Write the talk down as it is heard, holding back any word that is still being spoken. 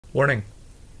Warning.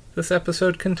 This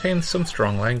episode contains some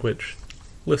strong language.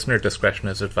 Listener discretion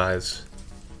is advised.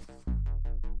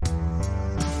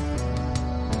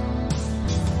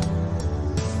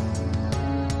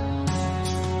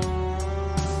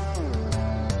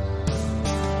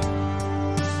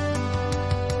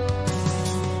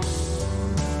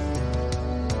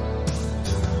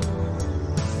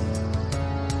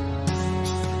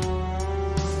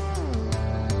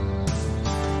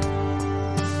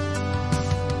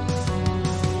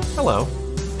 Hello,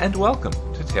 and welcome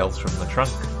to Tales from the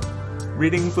Trunk,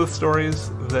 readings with stories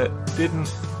that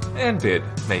didn't and did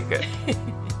make it.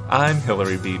 I'm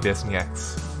Hillary B.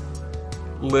 Bisnieks.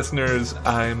 Listeners,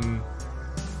 I'm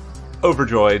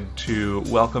overjoyed to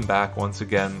welcome back once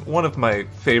again one of my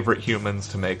favorite humans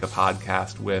to make a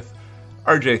podcast with.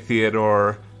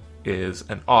 R.J.Theodore is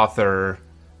an author,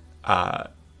 a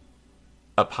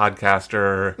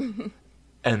podcaster,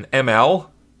 an ML,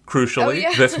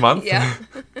 crucially, this month. Yeah.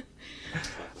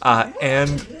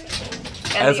 And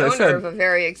as the I owner said, of a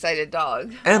very excited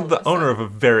dog. and the owner of a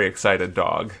very excited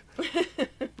dog.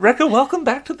 Rekka, welcome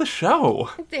back to the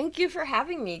show. Thank you for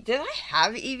having me. Did I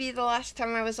have Evie the last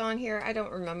time I was on here? I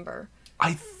don't remember.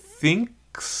 I think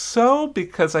so,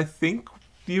 because I think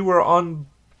you were on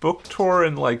book tour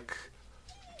in like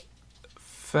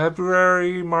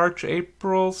February, March,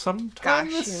 April, sometime.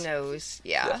 Gosh, who knows?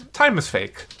 Yeah. Time is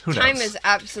fake. Who knows? Time is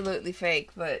absolutely fake,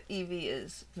 but Evie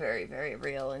is very, very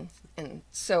real, and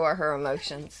so are her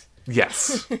emotions.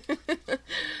 Yes.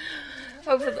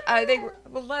 Hopefully, I think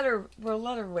we'll let her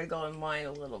wiggle and whine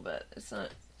a little bit. It's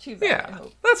not too bad. I Yeah,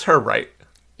 hope. that's her right.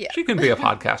 Yeah. She can be a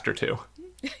podcaster too.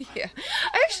 Yeah.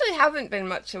 I actually haven't been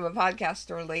much of a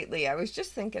podcaster lately. I was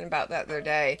just thinking about that the other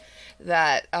day,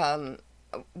 that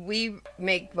We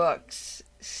Make Books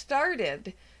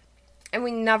started, and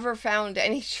we never found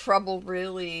any trouble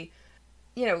really,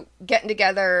 getting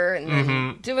together and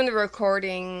then doing the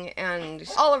recording and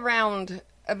all around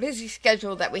a busy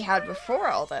schedule that we had before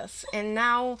all this. And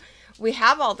now we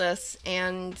have all this,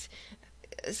 and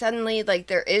suddenly,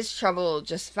 there is trouble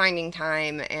just finding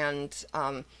time, and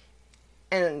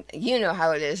you know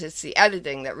how it is. It's the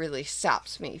editing that really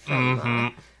stops me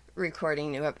from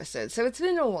recording new episodes. So it's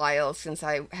been a while since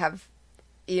I have,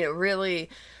 really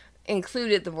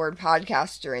included the word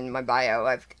podcaster in my bio.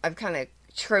 I've kind of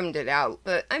trimmed it out,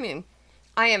 but I mean,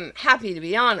 I am happy to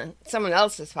be on someone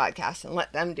else's podcast and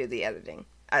let them do the editing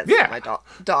as my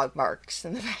dog barks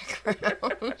in the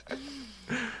background.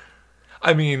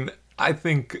 I mean, I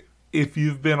think if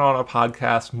you've been on a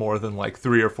podcast more than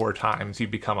 3 or 4 times, you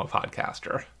become a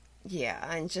podcaster. Yeah,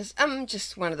 I'm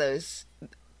just one of those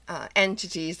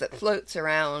entities that floats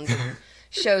around and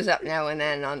shows up now and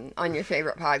then on your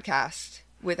favorite podcast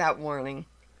without warning.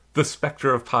 The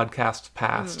specter of podcasts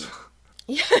past.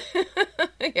 Yeah,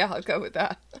 yeah, I'll go with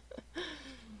that.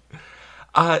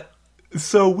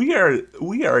 So we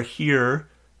are here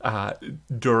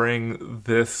during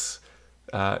this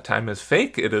time is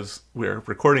fake. We're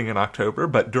recording in October,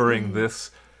 but during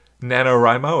this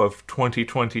NaNoWriMo of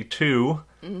 2022.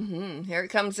 Here it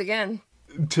comes again.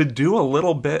 To do a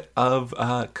little bit of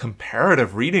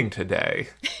comparative reading today.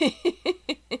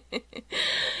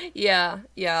 Yeah.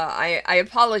 I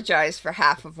apologize for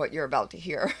half of what you're about to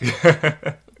hear.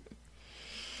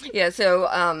 Yeah, so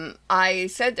I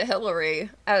said to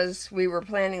Hillary as we were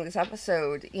planning this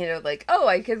episode,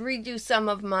 I could read you some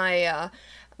of my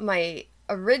my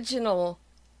original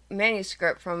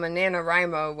manuscript from a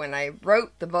NaNoWriMo when I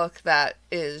wrote the book that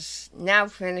is now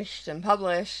finished and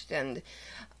published, and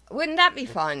wouldn't that be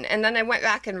fun? And then I went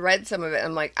back and read some of it. And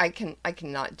I'm like, I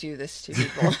cannot do this to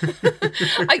people.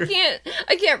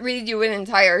 I can't read you an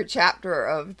entire chapter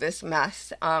of this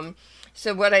mess.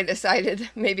 So what I decided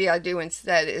maybe I'll do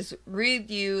instead is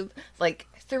read you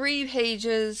 3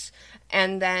 pages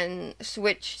and then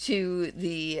switch to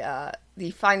the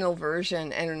final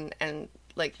version and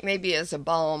maybe as a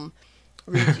balm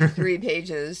read you 3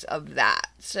 pages of that.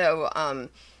 So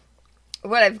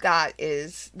what I've got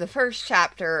is the first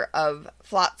chapter of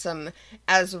Flotsam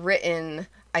as written.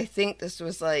 I think this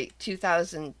was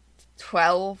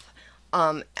 2012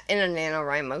 in a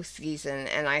NaNoWriMo season,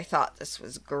 and I thought this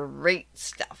was great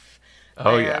stuff.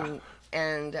 Yeah.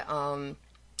 And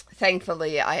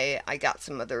thankfully I got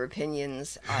some other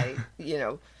opinions.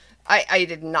 I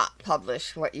did not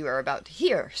publish what you are about to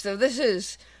hear. So this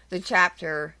is the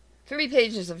 3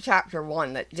 pages of chapter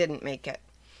 1 that didn't make it.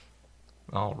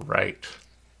 All right.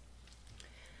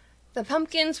 The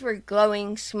pumpkins were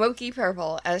glowing smoky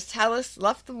purple as Talus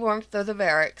left the warmth of the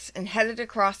barracks and headed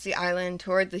across the island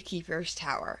toward the Keeper's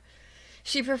Tower.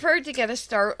 She preferred to get a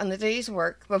start on the day's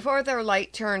work before their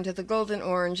light turned to the golden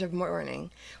orange of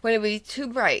morning, when it would be too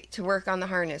bright to work on the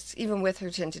harness, even with her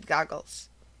tinted goggles.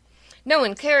 No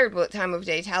one cared what time of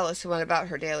day Talus went about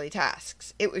her daily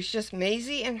tasks. It was just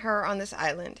Maisie and her on this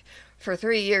island, for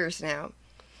 3 years now.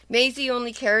 Maisie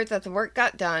only cared that the work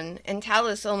got done, and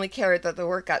Talus only cared that the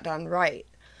work got done right.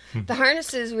 The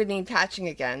harnesses would need patching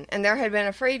again, and there had been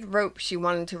a frayed rope she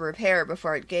wanted to repair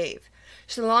before it gave.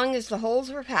 So long as the holes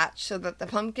were patched so that the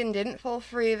pumpkin didn't fall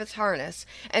free of its harness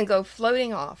and go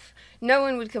floating off, no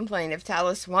one would complain if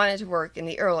Talus wanted to work in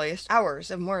the earliest hours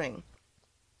of morning.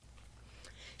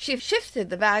 She shifted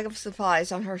the bag of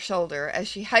supplies on her shoulder as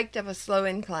she hiked up a slow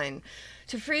incline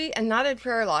to free a knotted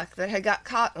prayer lock that had got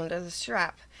caught under the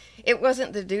strap. It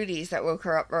wasn't the duties that woke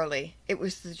her up early. It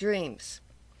was the dreams.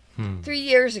 3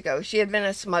 years ago, she had been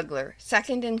a smuggler,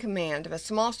 second in command of a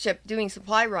small ship doing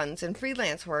supply runs and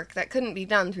freelance work that couldn't be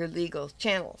done through legal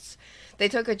channels. They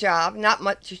took a job not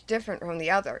much different from the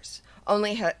others,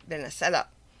 only had been a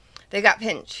setup. They got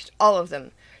pinched, all of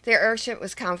them. Their airship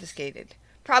was confiscated,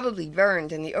 probably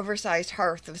burned in the oversized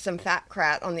hearth of some fat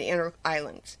crat on the inner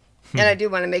islands. And I do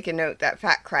want to make a note that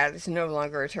fat crat is no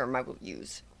longer a term I will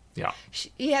use. Yeah.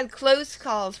 He had close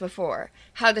calls before,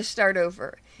 how to start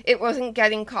over. It wasn't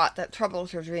getting caught that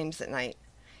troubled her dreams at night.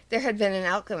 There had been an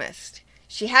alchemist.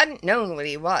 She hadn't known what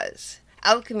he was.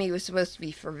 Alchemy was supposed to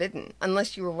be forbidden,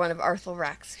 unless you were one of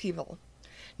Arthurrak's people.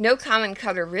 No common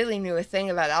cutter really knew a thing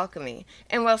about alchemy,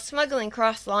 and while smuggling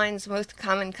crossed lines most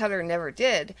common cutter never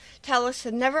did, Talus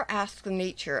had never asked the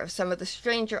nature of some of the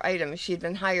stranger items she'd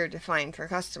been hired to find for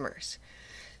customers.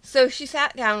 So she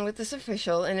sat down with this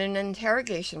official in an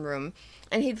interrogation room,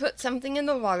 and he'd put something in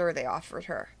the water they offered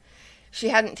her. She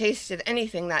hadn't tasted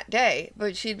anything that day,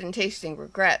 but she'd been tasting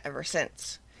regret ever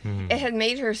since. It had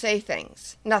made her say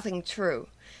things, nothing true.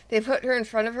 They put her in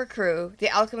front of her crew, the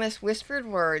alchemist whispered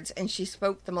words, and she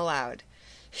spoke them aloud.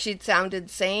 She'd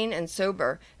sounded sane and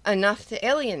sober, enough to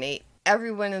alienate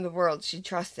everyone in the world she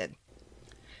trusted.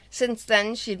 Since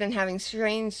then, she'd been having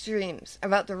strange dreams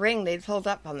about the ring they'd pulled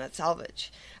up on that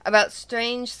salvage, about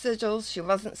strange sigils she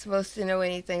wasn't supposed to know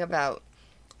anything about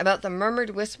the murmured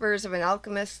whispers of an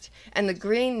alchemist, and the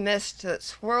green mist that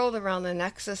swirled around the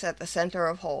nexus at the center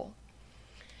of Hole.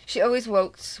 She always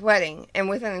woke sweating, and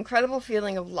with an incredible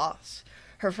feeling of loss.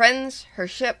 Her friends, her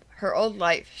ship, her old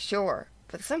life, sure,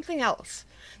 but something else,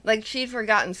 like she'd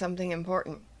forgotten something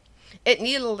important. It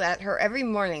needled at her every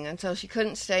morning until she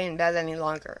couldn't stay in bed any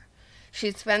longer.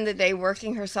 She'd spend the day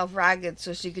working herself ragged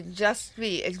so she could just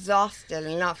be exhausted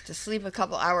enough to sleep a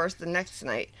couple hours the next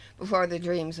night before the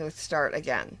dreams would start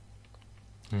again.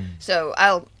 So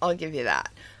I'll give you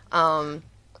that.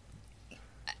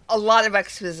 A lot of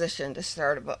exposition to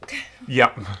start a book.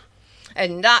 Yep.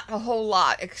 And not a whole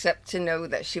lot except to know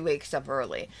that she wakes up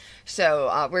early.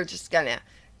 So we're just going to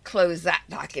close that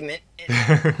document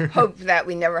and hope that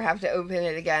we never have to open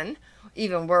it again.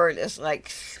 Even Word is like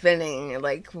spinning,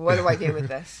 like, what do I do with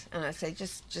this? And I say,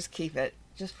 just keep it.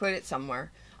 Just put it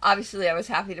somewhere. Obviously, I was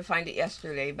happy to find it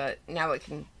yesterday, but now it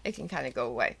can kind of go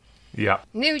away. Yeah.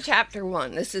 New Chapter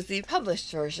 1. This is the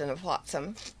published version of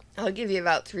Flotsam. I'll give you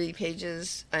about 3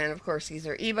 pages, and of course these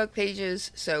are ebook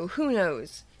pages, so who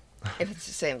knows if it's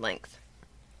the same length.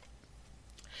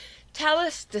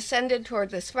 Talus descended toward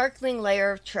the sparkling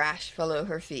layer of trash below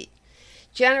her feet.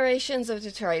 Generations of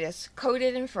detritus,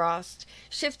 coated in frost,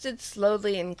 shifted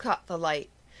slowly and caught the light.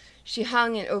 She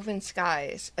hung in open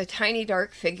skies, a tiny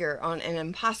dark figure on an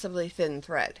impossibly thin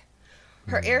thread.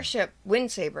 Her airship,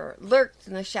 Windsaber, lurked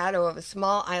in the shadow of a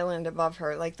small island above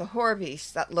her like the horror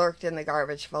beast that lurked in the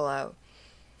garbage below.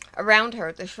 Around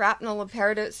her, the shrapnel of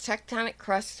Peridot's tectonic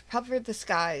crust puffered the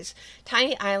skies,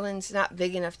 tiny islands not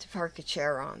big enough to park a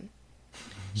chair on.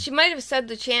 She might have said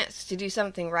the chance to do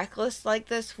something reckless like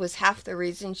this was half the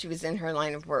reason she was in her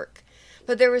line of work,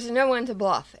 but there was no one to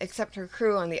bluff except her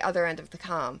crew on the other end of the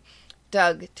comm,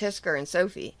 Doug, Tisker, and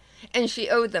Sophie, and she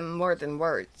owed them more than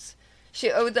words. She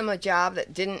owed them a job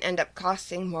that didn't end up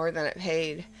costing more than it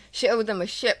paid. She owed them a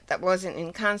ship that wasn't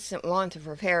in constant want of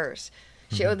repairs.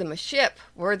 She owed them a ship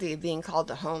worthy of being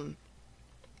called a home.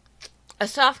 A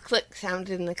soft click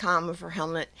sounded in the comm of her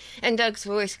helmet, and Doug's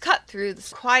voice cut through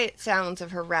the quiet sounds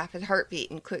of her rapid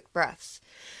heartbeat and quick breaths.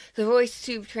 The voice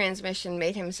tube transmission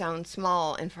made him sound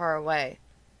small and far away.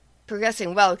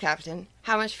 "Progressing well, Captain.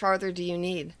 How much farther do you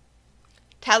need?"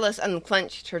 Talus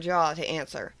unclenched her jaw to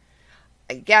answer.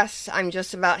 "I guess I'm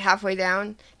just about halfway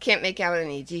down. Can't make out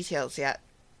any details yet."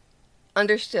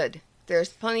 "Understood. There's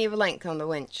plenty of length on the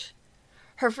winch."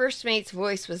 Her first mate's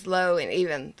voice was low and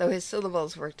even, though his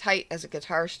syllables were tight as a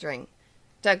guitar string.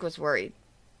 Doug was worried.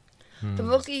 The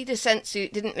bulky descent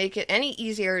suit didn't make it any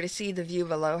easier to see the view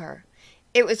below her.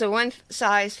 It was a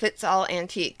one-size-fits-all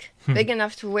antique, big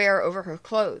enough to wear over her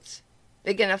clothes.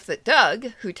 Big enough that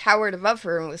Doug, who towered above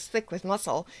her and was thick with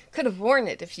muscle, could have worn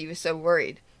it if he was so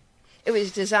worried. It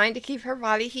was designed to keep her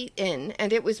body heat in,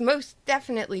 and it was most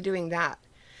definitely doing that.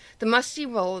 The musty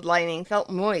wool lining felt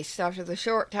moist after the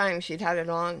short time she'd had it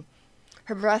on.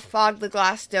 Her breath fogged the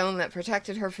glass dome that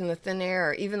protected her from the thin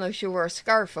air, even though she wore a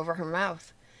scarf over her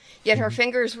mouth. Yet her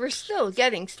fingers were still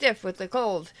getting stiff with the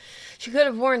cold. She could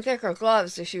have worn thicker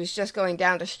gloves if she was just going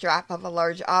down to strap up a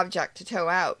large object to tow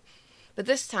out. But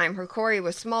this time her quarry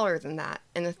was smaller than that,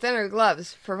 and the thinner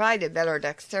gloves provided better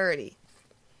dexterity.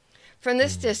 From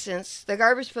this distance, the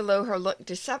garbage below her looked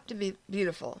deceptively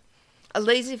beautiful. A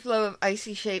lazy flow of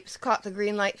icy shapes caught the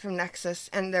green light from Nexus,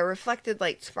 and their reflected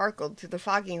light sparkled through the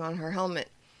fogging on her helmet.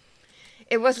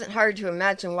 It wasn't hard to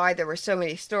imagine why there were so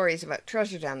many stories about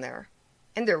treasure down there.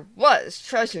 And there was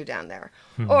treasure down there.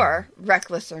 Or,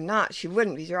 reckless or not, she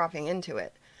wouldn't be dropping into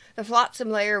it. The Flotsam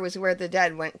layer was where the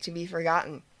dead went to be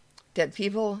forgotten. Dead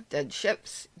people, dead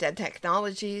ships, dead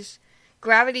technologies.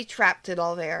 Gravity trapped it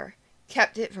all there,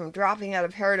 kept it from dropping out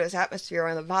of Peridot's atmosphere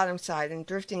on the bottom side and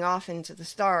drifting off into the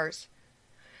stars.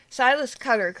 Silas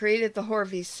Cutter created the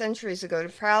Horvies centuries ago to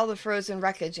prowl the frozen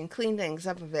wreckage and clean things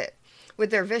up a bit, with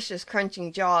their vicious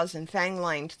crunching jaws and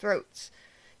fang-lined throats.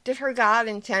 Did her god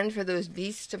intend for those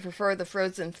beasts to prefer the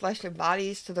frozen flesh of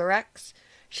bodies to the wrecks?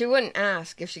 She wouldn't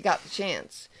ask if she got the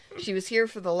chance. She was here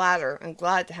for the latter and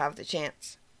glad to have the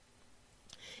chance.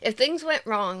 If things went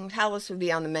wrong, Talus would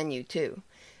be on the menu too.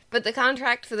 But the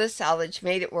contract for this salvage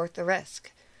made it worth the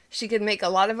risk. She could make a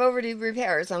lot of overdue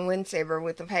repairs on Windsaber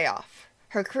with the payoff.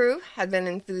 Her crew had been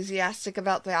enthusiastic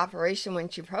about the operation when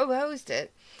she proposed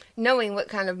it, knowing what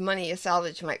kind of money a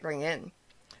salvage might bring in.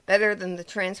 Better than the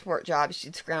transport jobs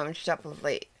she'd scrounged up of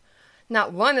late.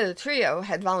 Not one of the trio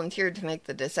had volunteered to make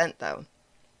the descent, though.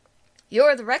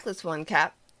 "You're the reckless one,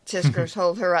 Cap," Tisker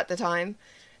told her at the time.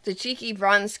 The cheeky,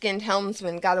 bronze-skinned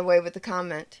helmsman got away with the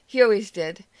comment. He always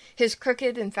did. His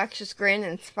crooked, infectious grin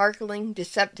and sparkling,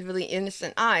 deceptively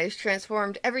innocent eyes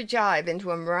transformed every jibe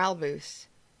into a morale boost.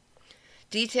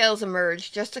 Details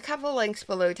emerged just a couple lengths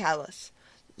below Talus.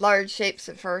 Large shapes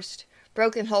at first.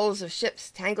 Broken hulls of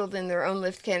ships tangled in their own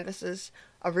lift canvases,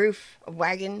 a roof, a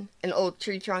wagon, an old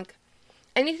tree trunk.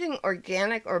 Anything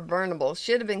organic or burnable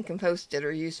should have been composted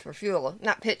or used for fuel,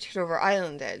 not pitched over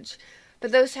island edge.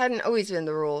 But those hadn't always been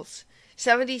the rules.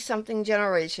 70-something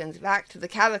generations back to the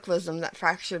cataclysm that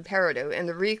fractured Peridot and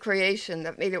the recreation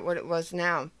that made it what it was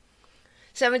now.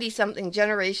 70-something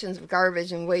generations of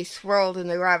garbage and waste swirled in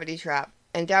the gravity trap,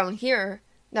 and down here,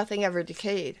 nothing ever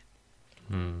decayed.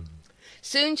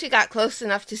 Soon she got close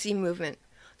enough to see movement.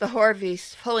 The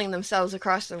Horvies pulling themselves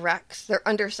across the wrecks, their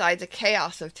undersides a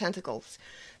chaos of tentacles.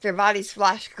 Their bodies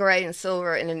flashed gray and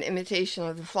silver in an imitation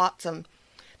of the Flotsam.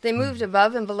 They moved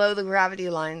above and below the gravity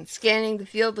line, scanning the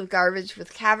field of garbage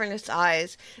with cavernous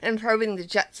eyes and probing the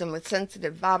jetsam with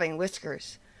sensitive bobbing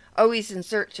whiskers. Always in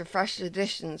search of fresh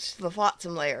additions to the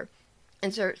Flotsam layer.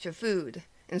 In search of food.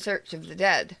 In search of the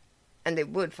dead. And they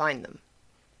would find them.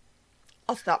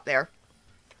 I'll stop there.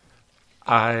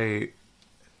 I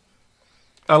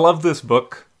love this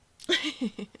book.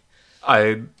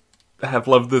 I have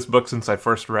loved this book since I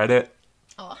first read it.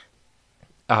 Oh.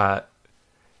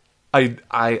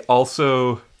 I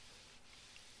also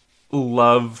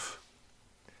love.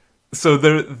 So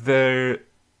there's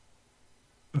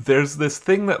this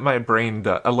thing that my brain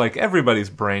does. Like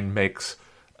everybody's brain makes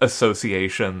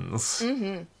associations.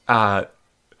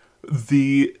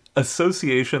 The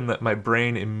association that my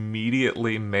brain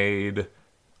immediately made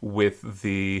with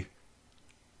the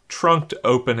trunked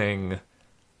opening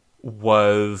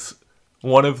was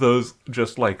one of those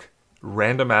just like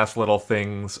random ass little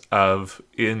things of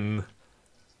in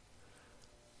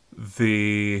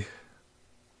the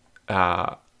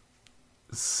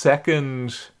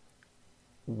second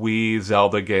Wii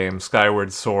Zelda game,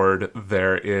 Skyward Sword,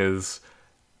 there is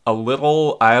a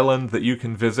little island that you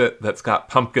can visit that's got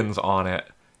pumpkins on it.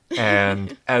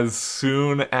 And as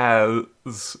soon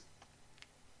as,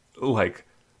 like,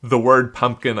 the word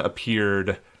pumpkin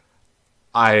appeared,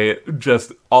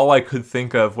 all I could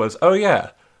think of was, oh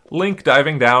yeah, Link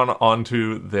diving down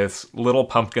onto this little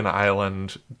pumpkin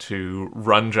island to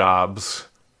run jobs.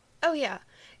 Oh yeah.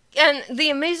 And the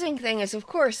amazing thing is, of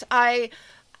course, I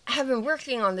have been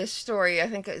working on this story. I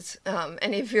think as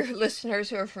any of your listeners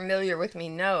who are familiar with me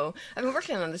know, I've been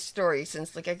working on this story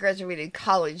since I graduated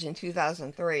college in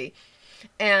 2003.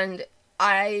 And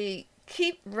I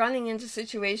keep running into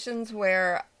situations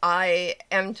where I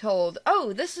am told,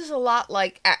 oh, this is a lot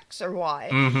like X or Y.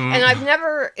 Mm-hmm. And I've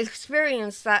never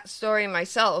experienced that story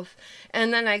myself.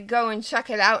 And then I go and check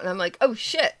it out and I'm like, oh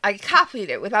shit, I copied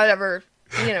it without ever,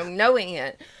 knowing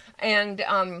it. And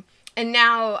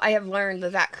now I have learned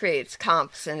that creates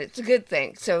comps, and it's a good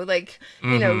thing. So, like,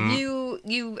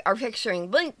 you are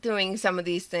picturing Link doing some of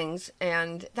these things,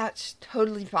 and that's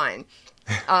totally fine.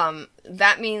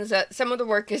 That means that some of the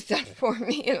work is done for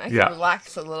me, and I can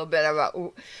relax a little bit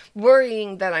about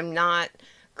worrying that I'm not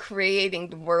creating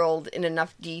the world in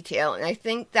enough detail. And I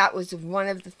think that was one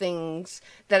of the things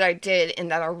that I did in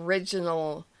that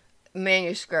original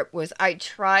manuscript was I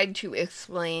tried to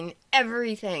explain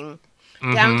everything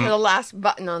down to the last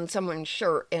button on someone's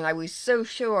shirt, and I was so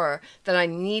sure that I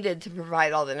needed to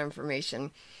provide all that information,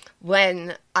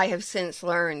 when I have since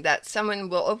learned that someone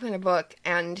will open a book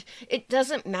and it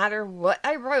doesn't matter what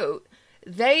I wrote,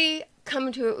 they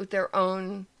come to it with their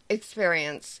own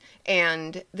experience,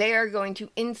 and they are going to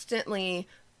instantly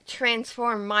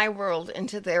transform my world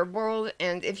into their world.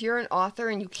 And if you're an author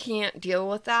and you can't deal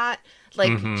with that,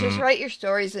 like, just write your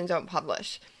stories and don't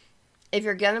publish. If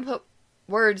you're gonna put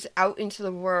words out into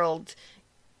the world,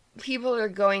 people are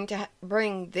going to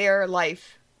bring their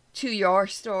life to your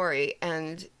story,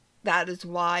 and that is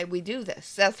why we do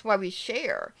this. That's why we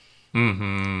share.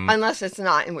 Unless it's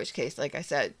not, in which case, like I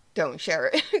said, don't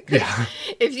share it.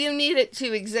 If you need it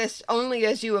to exist only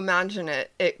as you imagine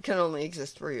it, it can only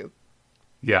exist for you.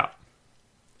 Yeah.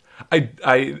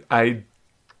 I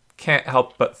can't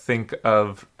help but think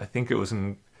of, I think it was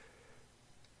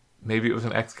maybe it was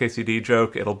an xkcd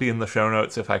joke. It'll be in the show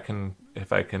notes if I can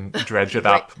dredge it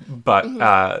up. But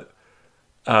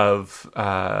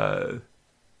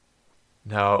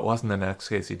no, it wasn't an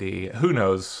xkcd. Who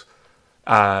knows?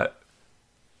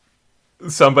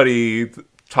 Somebody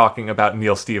talking about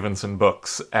Neal Stephenson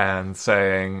books and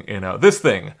saying, this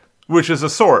thing, which is a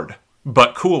sword,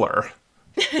 but cooler.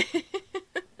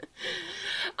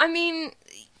 I mean,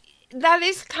 that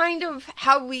is kind of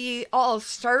how we all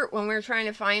start when we're trying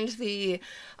to find the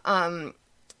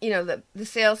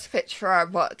sales pitch for our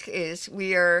book. Is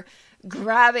we are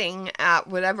grabbing at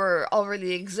whatever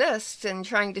already exists and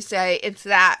trying to say it's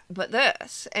that, but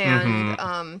this. And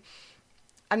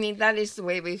I mean, that is the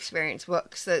way we experience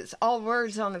books. It's all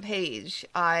words on the page.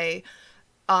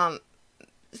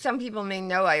 Some people may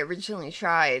know I originally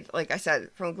tried, like I said,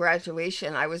 from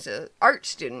graduation, I was an art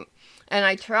student. And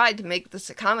I tried to make this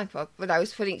a comic book, but I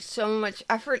was putting so much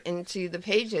effort into the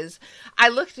pages. I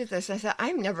looked at this and I said,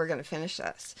 I'm never going to finish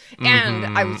this. And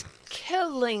I was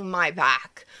killing my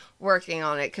back working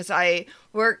on it, because I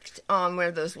worked on one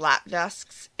of those lap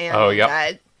desks and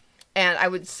bed. And I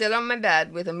would sit on my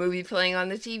bed with a movie playing on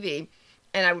the TV,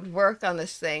 and I would work on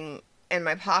this thing, and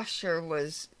my posture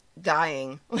was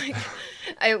dying. Like,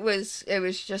 it was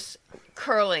just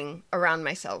curling around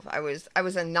myself. I was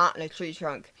a knot in a tree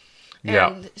trunk.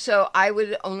 And so I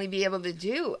would only be able to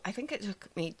do, I think it took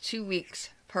me 2 weeks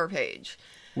per page.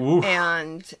 Oof.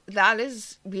 And that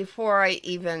is before I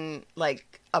even,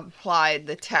 like, applied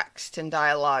the text and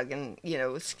dialogue and,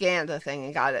 scanned the thing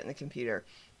and got it in the computer.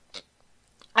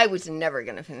 I was never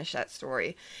going to finish that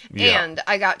story. Yeah. And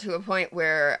I got to a point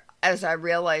where, as I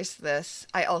realized this,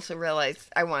 I also realized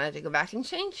I wanted to go back and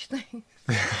change things.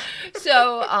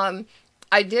 So,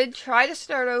 I did try to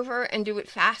start over and do it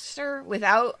faster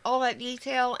without all that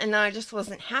detail, and then I just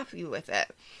wasn't happy with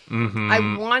it.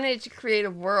 I wanted to create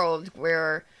a world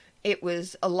where it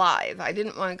was alive. I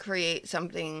didn't want to create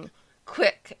something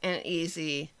quick and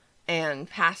easy and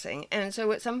passing. And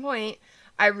so at some point,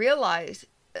 I realized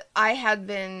I had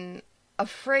been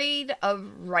afraid of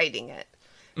writing it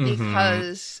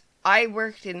because I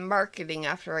worked in marketing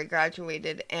after I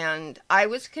graduated, and I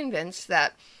was convinced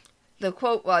that the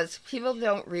quote was, people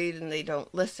don't read and they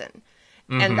don't listen.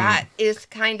 And that is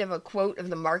kind of a quote of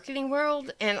the marketing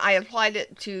world, and I applied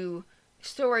it to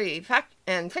story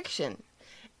and fiction.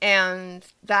 And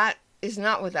that is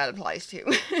not what that applies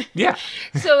to. Yeah.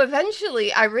 So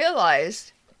eventually I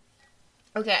realized,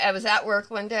 okay, I was at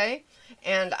work one day,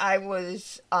 and I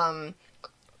was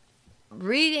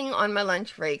reading on my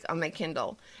lunch break on my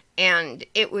Kindle, and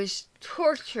it was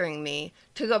torturing me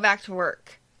to go back to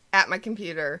work at my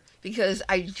computer because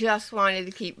I just wanted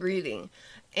to keep reading.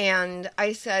 And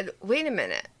I said, wait a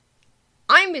minute,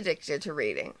 I'm addicted to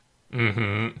reading.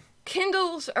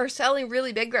 Kindles are selling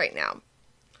really big right now.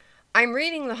 I'm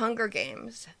reading The Hunger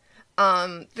Games.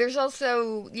 There's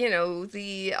also,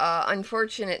 the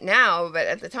unfortunate now, but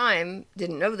at the time,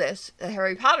 didn't know this, the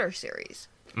Harry Potter series.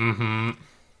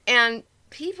 And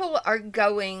people are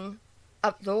going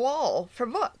up the wall for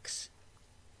books.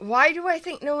 why do I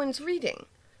think no one's reading?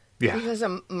 Yeah. Because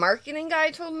a marketing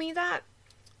guy told me that?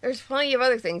 There's plenty of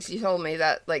other things he told me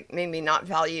that, like, made me not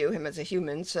value him as a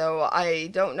human, so I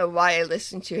don't know why I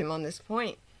listened to him on this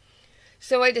point.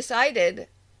 So I decided,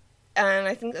 and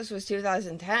I think this was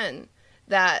 2010,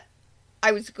 that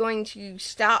I was going to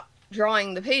stop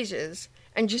drawing the pages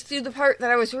and just do the part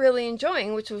that I was really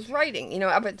enjoying, which was writing. You know,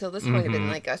 up until this point, it had been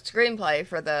like a screenplay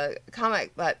for the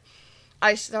comic, but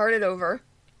I started over,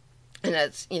 and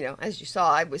as you know, as you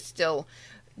saw, I was still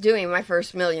doing my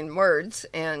first million words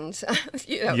and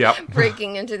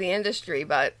breaking into the industry,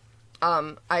 but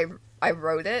I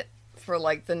wrote it for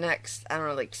like the next, I don't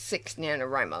know, like 6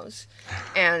 NaNoWriMos,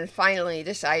 and finally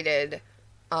decided,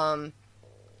 well,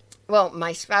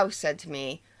 my spouse said to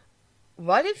me,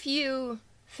 what if you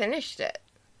finished it?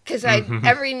 Because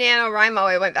every NaNoWriMo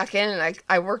I went back in and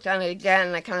I worked on it again,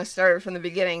 and I kind of started from the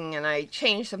beginning and I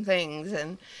changed some things,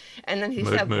 and then he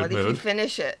said, what if you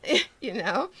finish it? You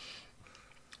know?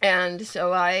 And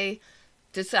so I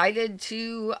decided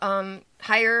to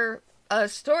hire a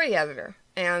story editor.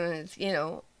 And, you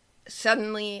know,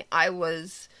 suddenly I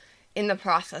was in the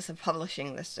process of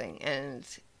publishing this thing. And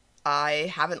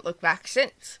I haven't looked back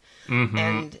since.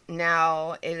 And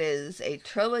now it is a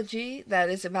trilogy that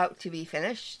is about to be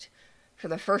finished for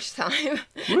the first time.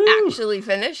 Actually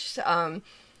finished.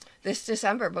 This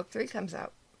December, book 3 comes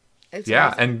out. It's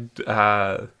amazing.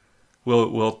 And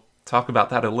we'll talk about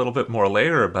that a little bit more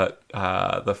later, but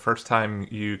the first time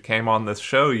you came on this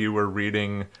show, you were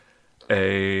reading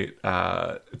a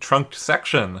trunked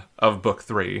section of book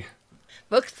 3.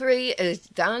 Book 3 is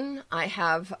done. I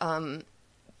have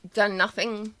done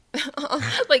nothing.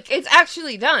 Like, it's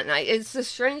actually done. It's the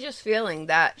strangest feeling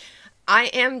that I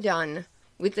am done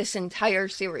with this entire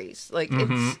series. Like,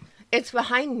 it's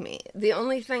behind me. The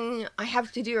only thing I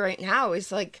have to do right now is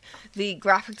like the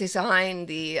graphic design,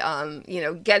 the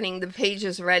getting the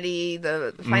pages ready,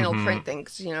 the final print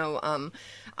things. You know,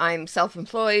 I'm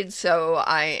self-employed, so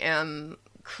I am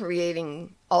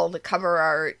creating all the cover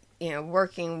art. You know,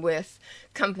 working with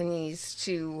companies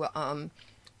to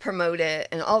promote it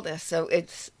and all this. So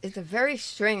it's a very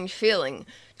strange feeling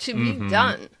to be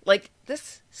done. Like,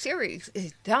 this series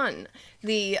is done.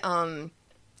 The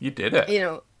you did it. You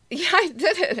know. Yeah, I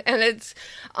did it, and it's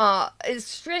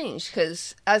strange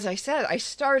because, as I said, I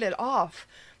started off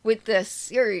with this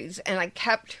series, and I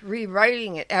kept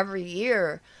rewriting it every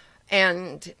year,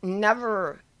 and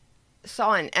never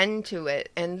saw an end to it.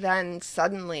 And then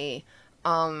suddenly,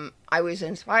 I was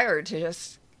inspired to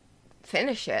just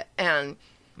finish it, and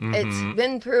it's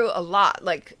been through a lot.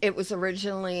 Like, it was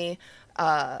originally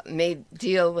made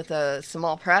deal with a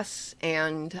small press,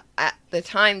 and at the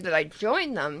time that I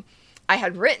joined them, I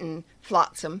had written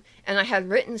Flotsam and I had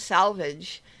written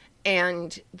Salvage,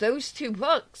 and those 2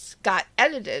 books got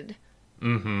edited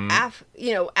as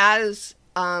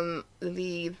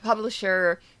the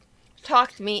publisher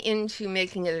talked me into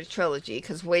making it a trilogy,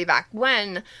 because way back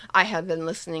when I had been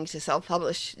listening to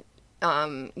self-published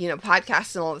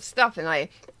podcasts and all this stuff, and I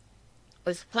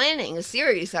was planning a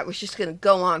series that was just going to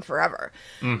go on forever.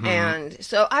 And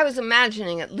so I was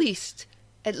imagining at least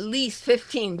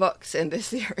 15 books in this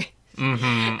series.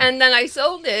 And then I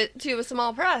sold it to a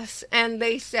small press, and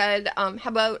they said, how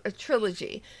about a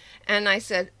trilogy? And I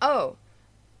said, oh,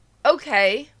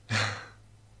 okay.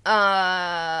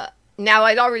 Now,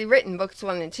 I'd already written books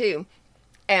 1 and 2,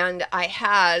 and I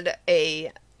had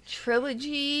a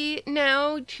trilogy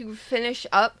now to finish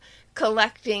up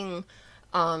collecting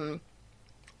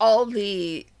all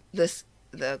the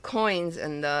coins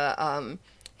and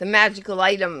the magical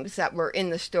items that were in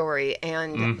the story,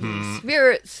 and the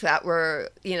spirits that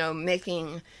were,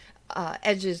 making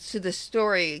edges to the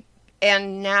story.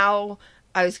 And now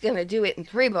I was going to do it in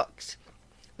 3 books.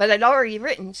 But I'd already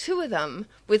written 2 of them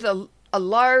with a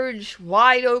large,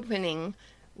 wide opening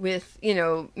with,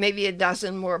 maybe a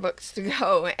dozen more books to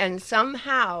go. And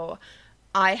somehow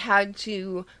I had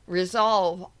to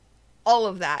resolve all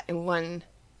of that in one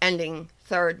ending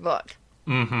 3rd book.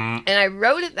 And I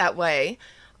wrote it that way.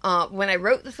 When I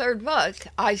wrote the 3rd book,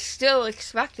 I still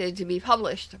expected to be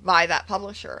published by that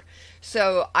publisher.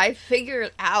 So I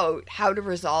figured out how to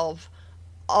resolve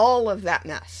all of that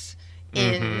mess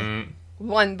in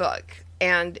 1 book,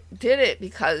 and did it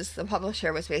because the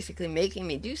publisher was basically making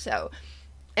me do so.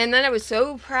 And then I was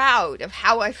so proud of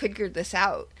how I figured this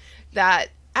out that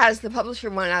as the publisher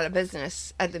went out of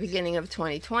business at the beginning of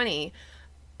 2020,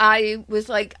 I was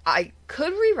like, I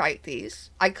could rewrite these.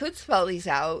 I could spell these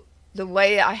out the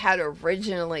way I had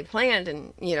originally planned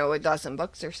in, a dozen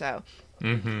books or so.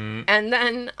 And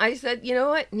then I said, you know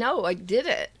what? No, I did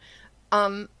it.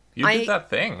 You did that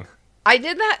thing. I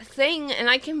did that thing, and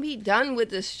I can be done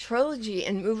with this trilogy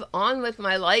and move on with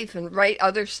my life and write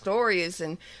other stories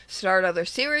and start other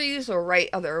series or write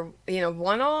other,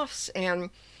 one-offs.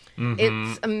 And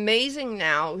it's amazing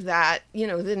now that,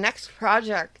 the next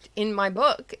project in my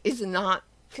book is not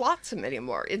Flotsam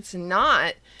anymore. It's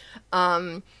not,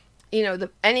 anything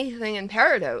in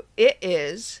Peridot. It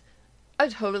is a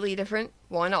totally different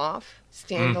one-off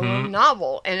standalone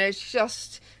novel. And it's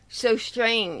just so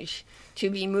strange to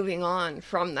be moving on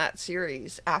from that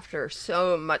series after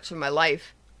so much of my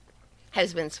life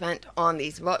has been spent on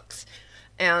these books.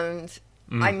 And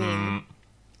I mean,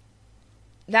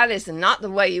 that is not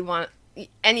the way you want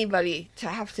anybody to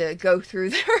have to go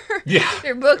through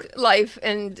their book life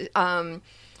and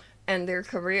their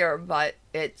career, but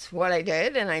it's what I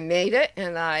did, and I made it,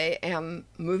 and I am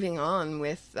moving on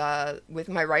with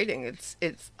my writing.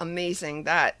 It's amazing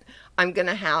that I'm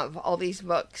gonna have all these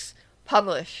books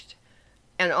published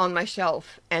and on my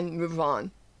shelf and move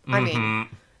on. I mean,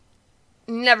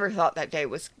 never thought that day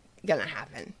was gonna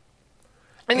happen.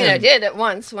 I mean, I did at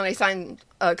once when I signed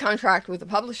a contract with a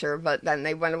publisher, but then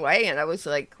they went away, and I was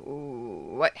like,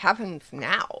 what happens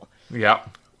now? Yeah.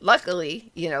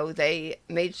 Luckily, they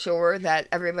made sure that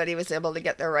everybody was able to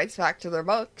get their rights back to their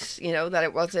books, that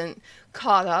it wasn't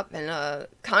caught up in a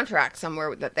contract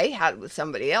somewhere that they had with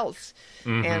somebody else.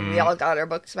 And we all got our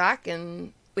books back,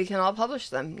 and we can all publish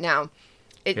them. Now,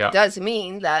 it does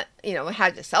mean that, it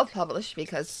had to self-publish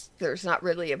because there's not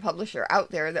really a publisher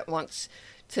out there that wants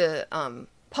to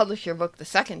publish your book the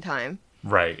second time.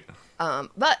 Right.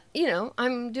 But,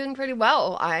 I'm doing pretty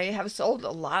well. I have sold a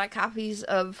lot of copies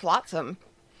of Flotsam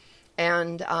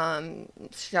and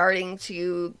starting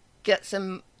to get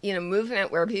some,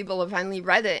 movement where people have finally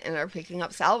read it and are picking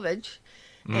up salvage.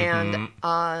 And,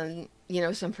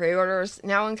 some pre-orders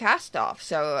now in cast-off.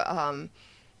 So,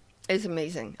 it's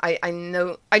amazing. I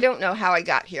don't know how I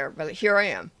got here, but here I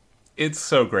am. It's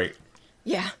so great.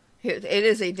 Yeah, it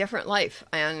is a different life.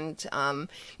 And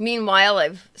meanwhile,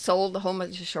 I've sold a whole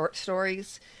bunch of short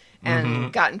stories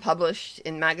and gotten published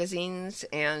in magazines.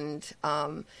 And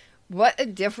what a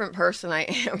different person I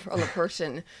am from the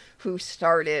person who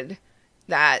started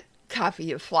that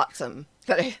copy of Flotsam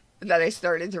that I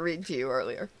started to read to you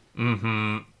earlier.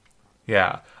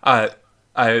 Yeah.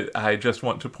 I just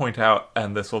want to point out,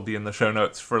 and this will be in the show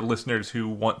notes for listeners who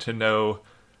want to know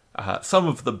some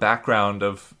of the background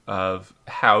of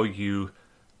how you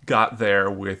got there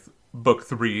with book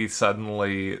 3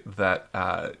 suddenly,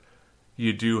 that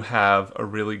you do have a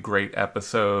really great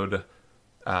episode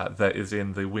that is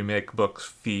in the We Make Books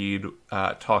feed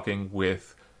talking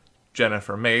with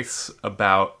Jennifer Mace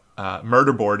about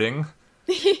murderboarding.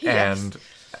 Yes. And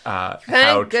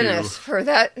thank goodness for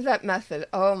that method.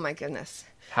 Oh my goodness.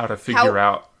 How to figure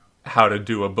out how to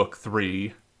do a book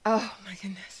 3. Oh my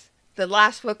goodness. The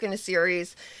last book in a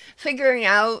series, figuring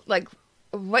out like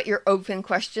what your open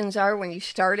questions are when you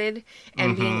started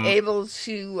and being able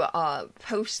to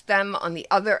post them on the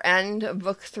other end of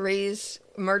book 3's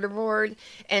Murderboard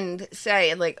and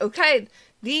say like, okay,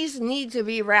 these need to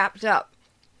be wrapped up,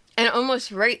 and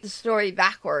almost write the story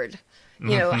backward.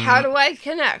 How do I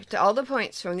connect all the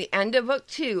points from the end of book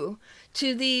 2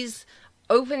 to these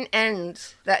open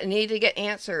ends that need to get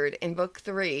answered in book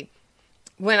 3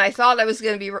 when I thought I was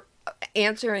going to be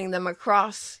answering them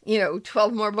across,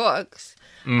 12 more books.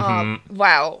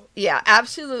 Wow. Yeah,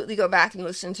 absolutely go back and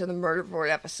listen to the Murderboard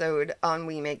episode on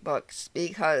We Make Books,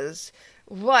 because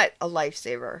what a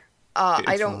lifesaver.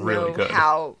 I don't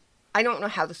know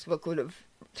how this book would have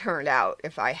turned out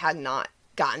if I had not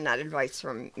gotten that advice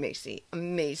from Macy.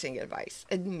 Amazing advice.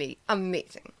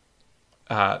 Amazing.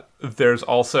 There's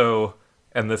also,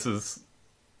 and this is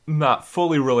not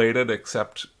fully related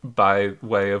except by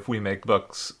way of We Make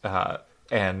Books,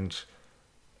 and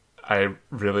I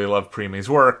really love Premee's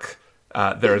work.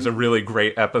 There's a really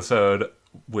great episode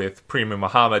with Premee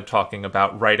Muhammad talking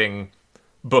about writing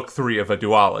book 3 of a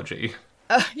duology.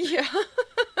 Yeah.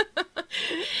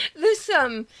 This,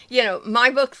 my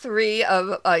book 3 of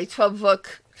a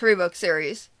 12-book, 3-book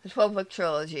series, a 12-book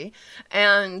trilogy,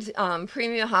 and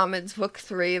Premee Muhammad's book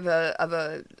 3 of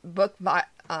a book by,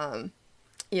 I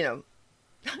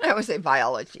always say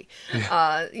biology,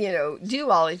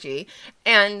 duology,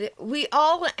 and we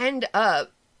all end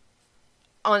up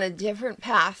on a different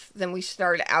path than we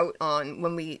start out on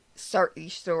when we start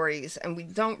these stories, and we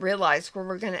don't realize where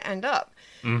we're going to end up.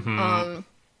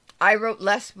 I wrote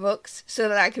less books so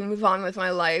that I can move on with my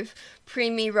life.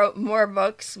 Premee wrote more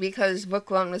books because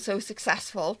book 1 was so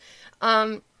successful.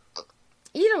 You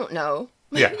don't know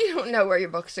Yeah. You don't know where your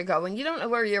books are going. You don't know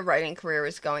where your writing career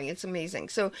is going. It's amazing.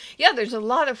 So, yeah, there's a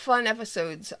lot of fun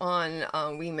episodes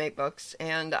on We Make Books,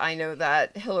 and I know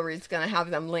that Hillary's going to have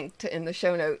them linked in the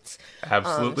show notes.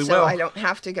 Absolutely so will. I don't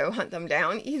have to go hunt them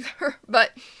down either.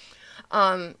 But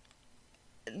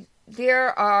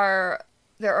there are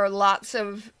lots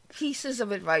of pieces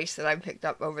of advice that I've picked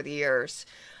up over the years.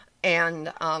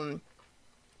 And,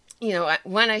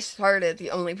 when I started,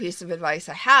 the only piece of advice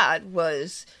I had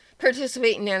was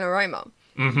participate in NaNoWriMo.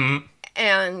 Mm-hmm.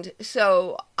 And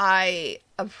so I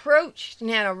approached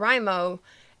NaNoWriMo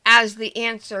as the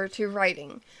answer to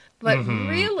writing. But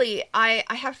really, I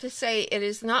have to say it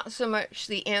is not so much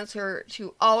the answer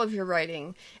to all of your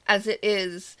writing as it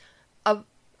is a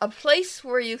place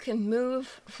where you can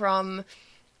move from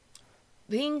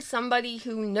being somebody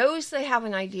who knows they have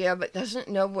an idea but doesn't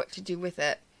know what to do with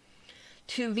it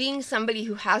to being somebody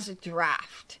who has a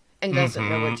draft and doesn't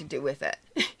know what to do with it.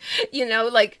 You're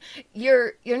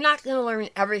not going to learn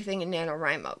everything in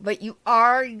NaNoWriMo, but you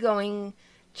are going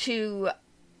to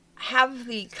have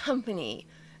the company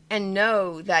and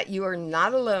know that you are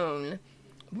not alone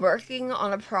working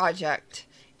on a project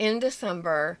in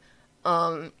December.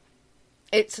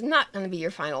 It's not going to be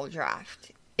your final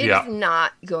draft. It is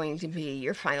not going to be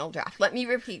your final draft. Let me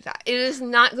repeat that. It is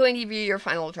not going to be your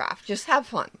final draft. Just have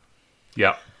fun.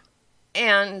 Yeah.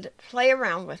 And play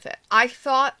around with it. I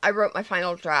thought I wrote my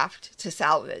final draft to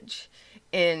salvage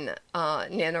in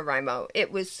NaNoWriMo.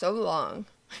 It was so long.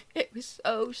 It was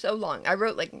so long. I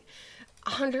wrote like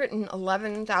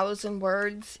 111,000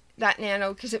 words that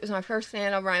Nano, because it was my first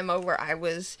NaNoWriMo where I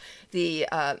was the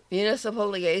municipal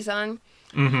liaison.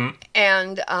 Mm-hmm.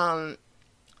 And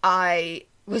I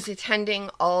was attending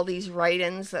all these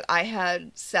write-ins that I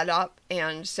had set up,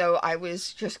 and so I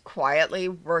was just quietly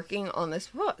working on this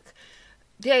book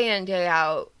day in, day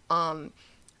out.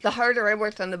 The harder I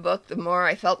worked on the book, the more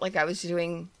I felt like I was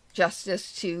doing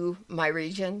justice to my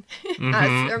region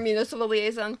as their municipal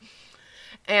liaison.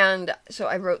 And so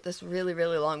I wrote this really,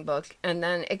 really long book, and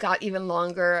then it got even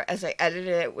longer as I edited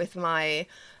it with my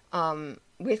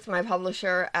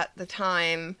publisher at the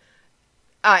time.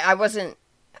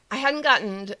 I hadn't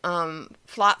gotten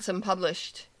Flotsam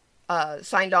published,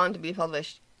 signed on to be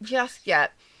published just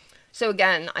yet. So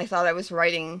again, I thought I was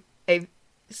writing a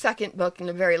second book in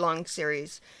a very long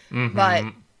series. But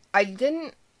I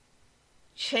didn't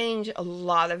change a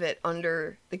lot of it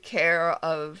under the care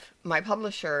of my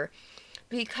publisher,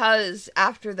 because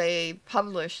after they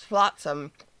published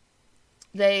Flotsam,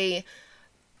 they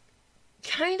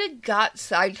kind of got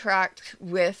sidetracked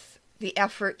with the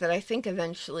effort that I think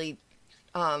eventually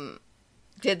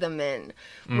did them in,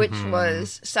 which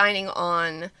was signing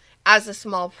on as a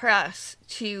small press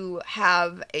to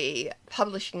have a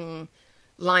publishing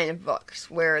line of books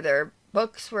where their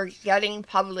books were getting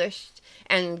published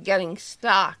and getting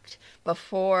stocked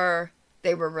before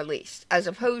they were released, as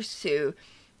opposed to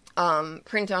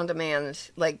print on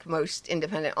demand like most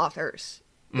independent authors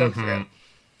go through.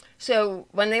 So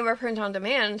when they were print on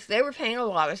demand, they were paying a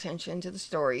lot of attention to the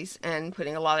stories and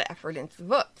putting a lot of effort into the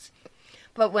books.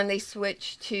 But when they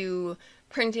switched to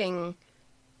printing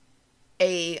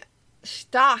a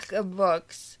stock of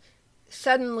books,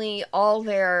 suddenly all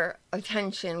their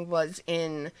attention was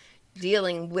in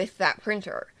dealing with that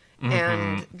printer.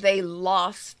 And they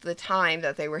lost the time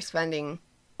that they were spending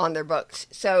on their books.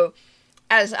 So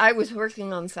as I was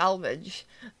working on Salvage,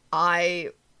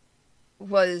 I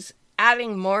was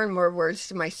adding more and more words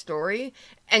to my story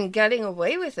and getting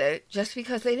away with it just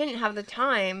because they didn't have the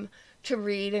time to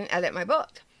read and edit my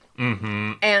book.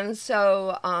 And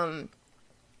so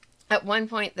at one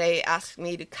point they asked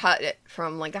me to cut it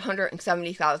from like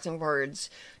 170,000 words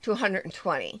to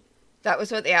 120. That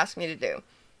was what they asked me to do.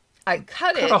 I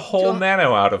cut a whole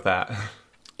nano out of that.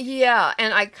 Yeah,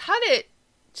 and I cut it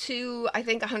to, I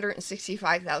think,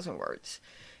 165,000 words,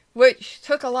 which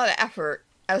took a lot of effort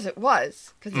as it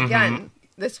was, because again,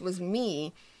 this was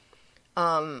me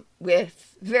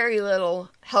with very little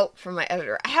help from my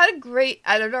editor. I had a great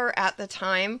editor at the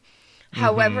time.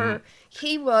 However,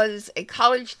 he was a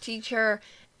college teacher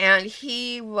and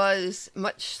he was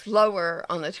much slower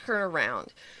on the turnaround.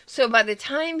 So by the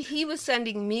time he was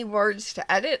sending me words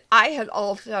to edit, I had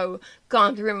also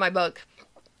gone through my book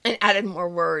and added more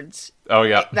words. Oh,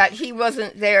 yeah. That he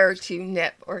wasn't there to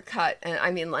nip or cut. And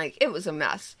I mean, like, it was a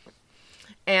mess.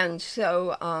 And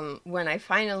so when I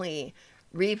finally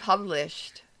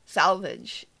republished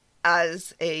Salvage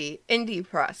as a indie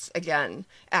press again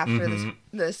after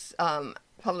this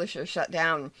publisher shut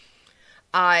down,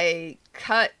 I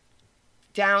cut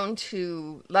down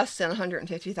to less than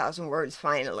 150,000 words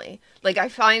finally. Like, I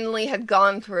finally had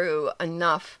gone through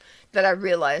enough that I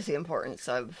realized the importance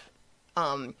of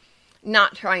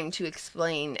not trying to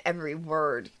explain every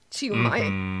word to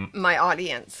my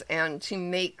audience, and to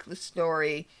make the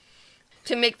story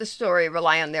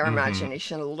rely on their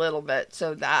imagination a little bit,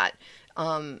 so that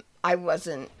I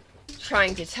wasn't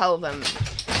trying to tell them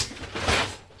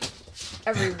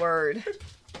every word.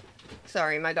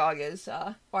 Sorry, my dog is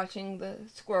watching the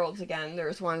squirrels again.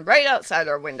 There's one right outside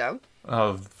our window.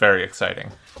 Oh, very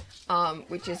exciting.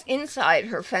 Which is inside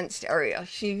her fenced area.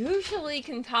 She usually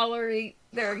can tolerate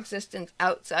their existence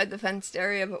outside the fenced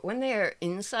area, but when they are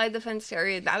inside the fenced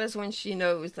area, that is when she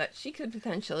knows that she could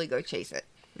potentially go chase it.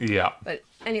 Yeah. But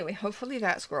anyway, hopefully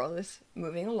that squirrel is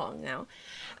moving along now,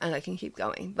 and I can keep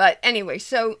going. But anyway,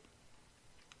 so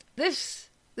this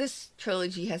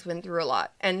trilogy has been through a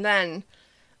lot. And then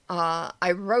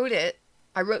I wrote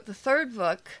the third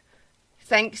book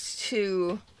thanks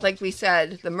to, like we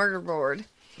said, the Murderboard.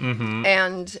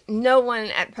 And no one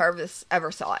at Parvis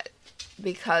ever saw it,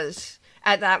 because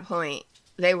at that point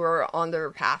they were on their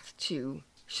path to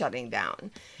shutting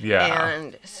down. Yeah.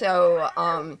 And so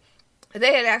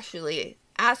they had actually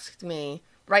asked me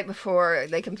right before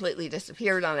they completely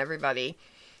disappeared on everybody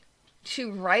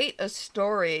to write a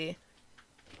story,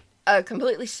 a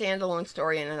completely standalone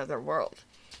story in another world.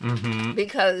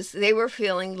 Because they were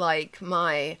feeling like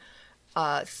my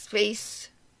space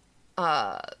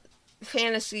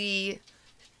fantasy,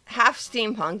 half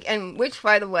steampunk, and which,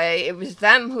 by the way, it was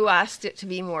them who asked it to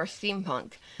be more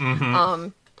steampunk.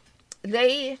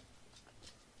 They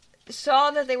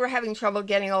saw that they were having trouble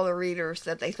getting all the readers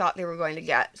that they thought they were going to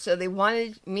get, so they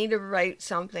wanted me to write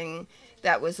something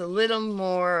that was a little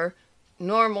more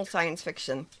normal science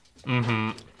fiction,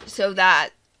 so that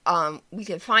we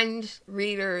could find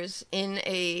readers in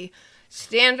a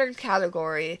standard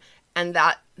category, and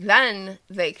that then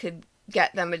they could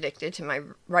get them addicted to my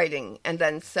writing, and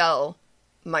then sell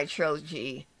my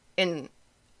trilogy in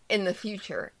the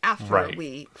future after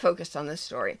we focused on this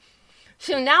story.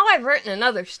 So now I've written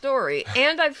another story,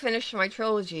 and I've finished my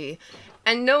trilogy,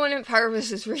 and no one in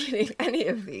Parvis is reading any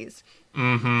of these.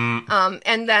 And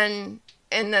then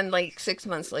like 6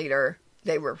 months later,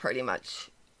 they were pretty much,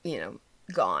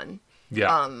 gone.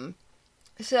 Yeah.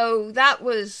 So that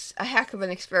was a heck of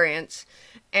an experience,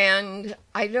 and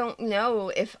I don't know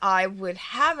if I would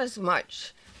have as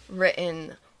much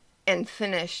written and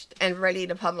finished and ready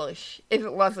to publish if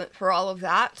it wasn't for all of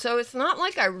that. So it's not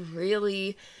like I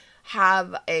really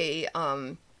have a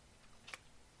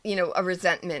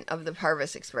resentment of the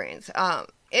Parvis experience. I'm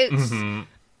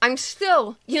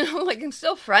still, I'm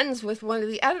still friends with one of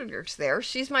the editors there.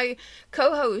 She's my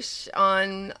co-host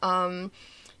on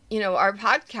our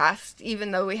podcast,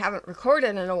 even though we haven't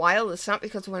recorded in a while. It's not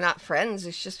because we're not friends.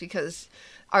 It's just because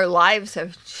our lives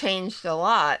have changed a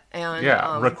lot. And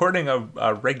recording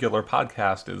a regular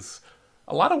podcast is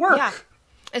a lot of work. Yeah,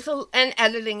 and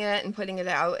editing it and putting it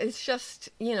out. It's just,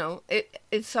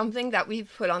 it's something that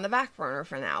we've put on the back burner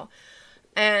for now.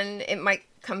 And it might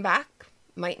come back,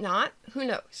 might not. Who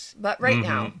knows? But right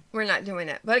now, we're not doing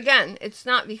it. But again, it's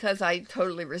not because I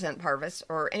totally resent Parvis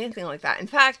or anything like that. In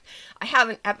fact, I have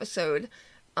an episode,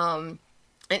 an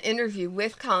interview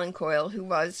with Colin Coyle, who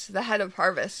was the head of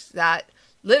Parvis, that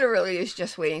literally is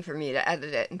just waiting for me to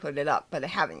edit it and put it up, but I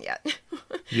haven't yet.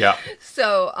 Yeah.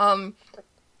 So,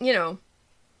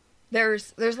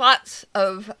 there's lots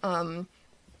of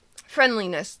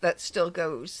friendliness that still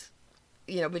goes,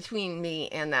 between me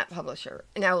and that publisher.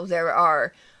 Now, there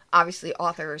are obviously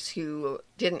authors who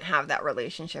didn't have that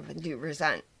relationship and do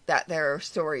resent that their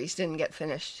stories didn't get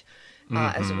finished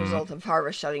as a result of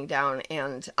Parvis shutting down.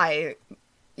 And I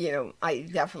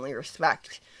definitely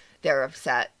respect their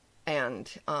upset and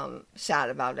sad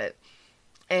about it.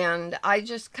 And I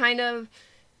just kind of,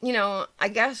 I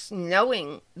guess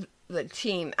knowing the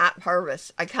team at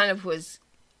Parvis, I kind of was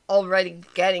already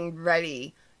getting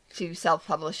ready to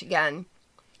self-publish again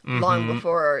long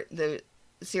before the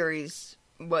series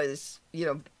was,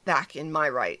 back in my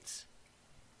rights.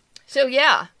 So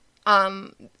yeah,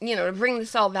 to bring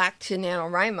this all back to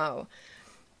NaNoWriMo,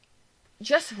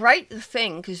 just write the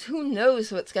thing, because who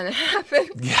knows what's going to happen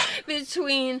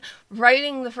between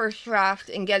writing the first draft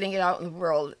and getting it out in the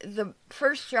world. The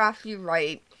first draft you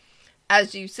write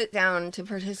as you sit down to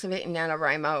participate in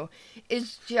NaNoWriMo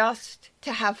is just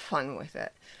to have fun with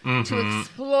it, to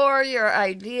explore your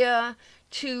idea,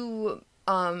 to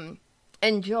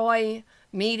enjoy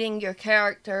meeting your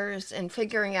characters and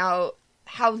figuring out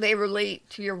how they relate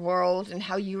to your world and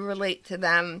how you relate to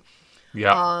them.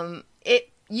 Yeah.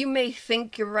 you may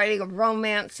think you're writing a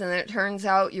romance, and it turns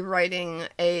out you're writing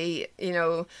a,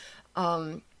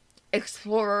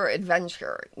 explorer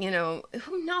adventure.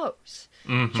 Who knows?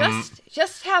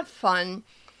 Just have fun.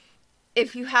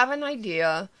 If you have an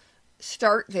idea,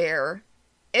 start there.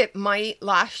 It might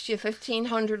last you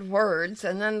 1,500 words,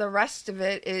 and then the rest of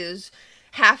it is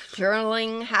half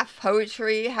journaling, half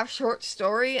poetry, half short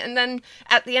story. And then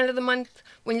at the end of the month,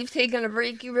 when you've taken a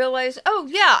break, you realize, oh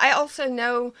yeah, I also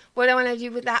know what I want to do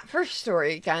with that first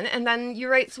story again. And then you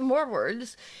write some more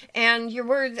words, and your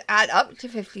words add up to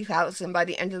 50,000 by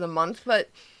the end of the month, but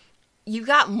you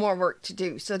got more work to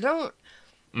do. So don't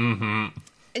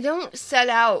set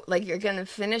out like you're going to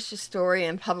finish a story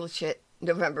and publish it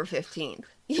November 15th,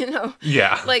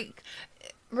 Yeah. Like,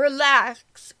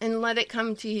 relax and let it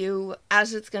come to you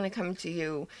as it's going to come to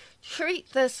you.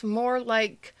 Treat this more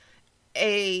like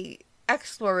a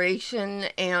exploration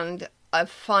and a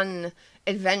fun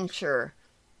adventure,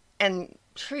 and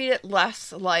treat it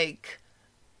less like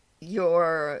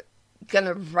you're going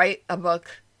to write a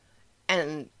book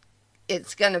and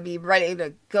it's going to be ready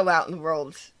to go out in the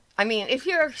world. I mean, if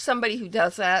you're somebody who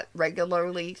does that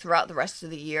regularly throughout the rest of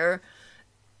the year,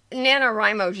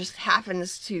 NaNoWriMo just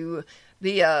happens to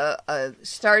be a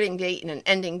starting date and an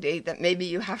ending date that maybe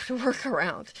you have to work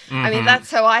around. I mean,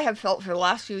 that's how I have felt for the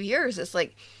last few years. It's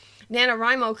like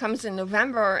NaNoWriMo comes in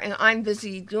November and I'm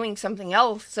busy doing something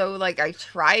else. So, like, I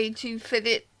try to fit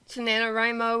it to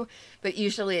NaNoWriMo, but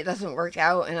usually it doesn't work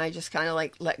out, and I just kind of,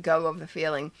 like, let go of the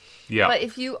feeling. Yeah. But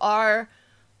if you are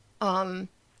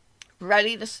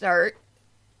ready to start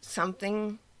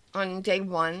something on day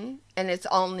 1 and it's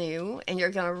all new and you're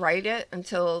going to write it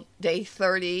until day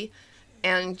 30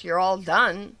 and you're all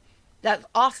done, that's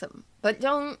awesome. But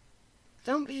don't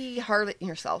be hard on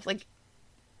yourself. Like,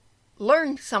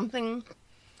 learn something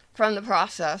from the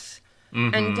process,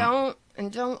 and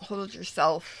don't hold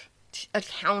yourself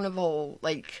accountable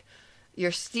like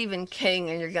you're Stephen King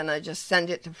and you're going to just send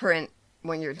it to print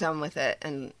when you're done with it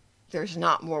and there's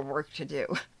not more work to do.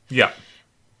 Yeah.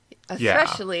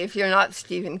 Especially if you're not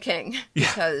Stephen King,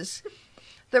 because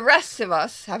the rest of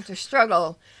us have to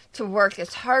struggle to work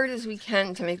as hard as we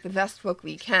can to make the best book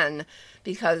we can,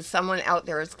 because someone out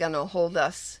there is going to hold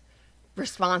us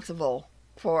responsible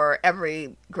for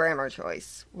every grammar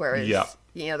choice. Whereas,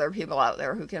 there are people out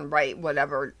there who can write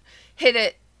whatever, hit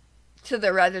it to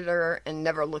their editor and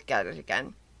never look at it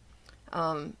again.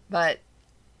 But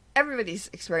everybody's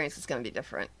experience is going to be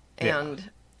different. And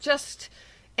just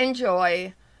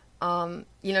enjoy.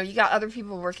 You got other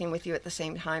people working with you at the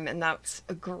same time, and that's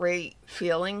a great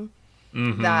feeling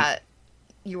that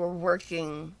you're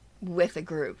working with a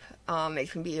group.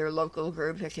 It can be your local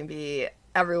group, it can be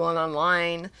everyone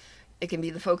online, it can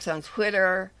be the folks on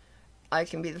Twitter, it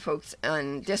can be the folks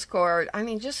on Discord. I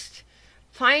mean, just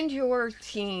find your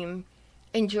team,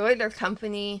 enjoy their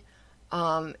company,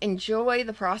 enjoy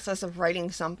the process of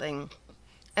writing something.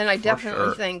 And I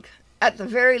definitely think, at the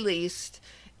very least,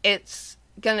 it's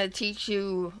going to teach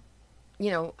you,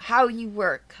 how you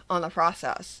work on the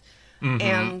process.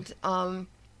 And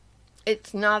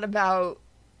it's not about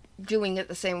doing it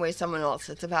the same way someone else.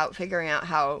 It's about figuring out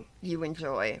how you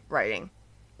enjoy writing,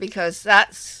 because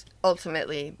that's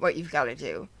ultimately what you've got to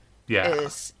do.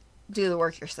 Is do the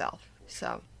work yourself.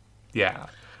 So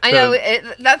I know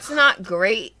that's not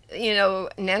great,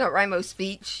 NaNoWriMo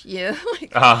speech, you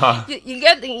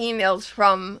get the emails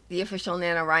from the official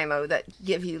NaNoWriMo that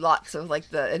give you lots of, like,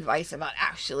 the advice about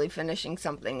actually finishing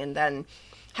something and then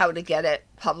how to get it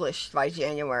published by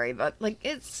January. But, like,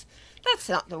 that's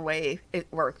not the way it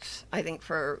works, I think,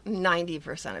 for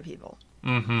 90% of people.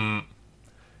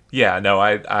 Yeah, no,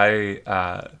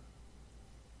 I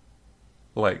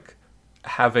like,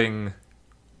 having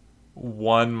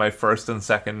won my first and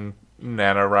second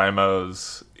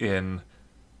NaNoWriMos in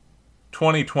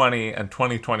 2020 and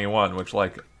 2021, which,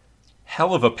 like,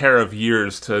 hell of a pair of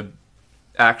years to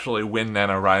actually win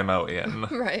NaNoWriMo in.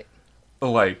 Right.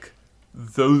 Like,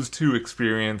 those two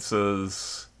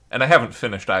experiences, and I haven't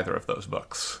finished either of those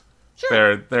books.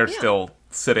 Sure. They're still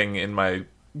sitting in my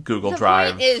Google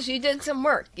Drive. The point is, you did some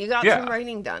work. You got some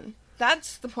writing done.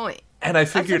 That's the point. And I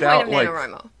figured out, like,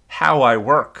 how I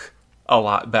work a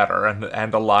lot better,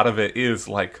 and a lot of it is,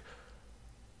 like,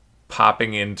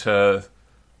 popping into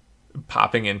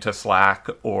Slack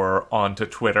or onto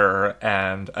Twitter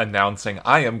and announcing,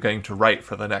 I am going to write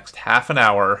for the next half an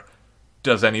hour.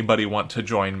 Does anybody want to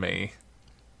join me?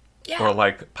 Yeah. Or,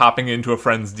 like, popping into a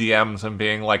friend's DMs and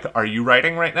being like, are you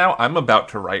writing right now? I'm about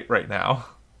to write right now.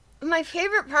 My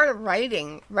favorite part of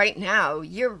writing right now,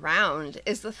 year-round,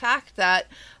 is the fact that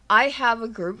I have a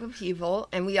group of people,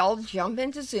 and we all jump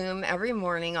into Zoom every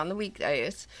morning on the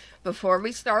weekdays before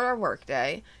we start our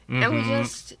workday, and we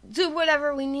just do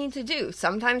whatever we need to do.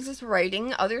 Sometimes it's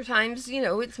writing, other times,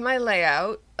 it's my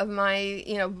layout of my,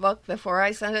 book before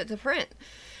I send it to print.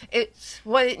 It's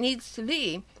what it needs to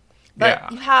be.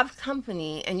 But you have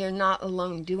company, and you're not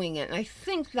alone doing it. And I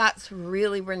think that's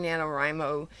really where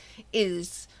NaNoWriMo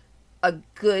is a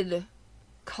good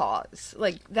cause.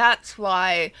 Like, that's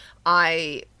why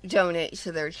I donate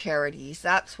to their charities.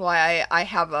 That's why I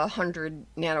have 100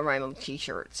 NaNoWriMo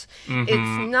t-shirts.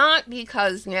 It's not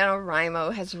because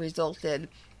NaNoWriMo has resulted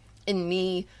in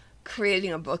me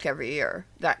creating a book every year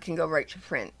that can go right to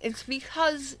print. It's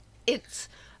because it's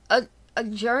a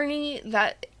journey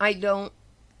that I don't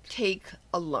take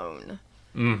alone.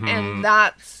 And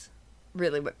that's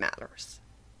really what matters.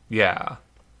 Yeah.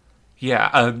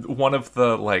 One of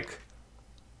the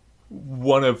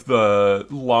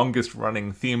longest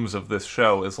running themes of this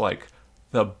show is like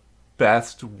the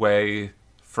best way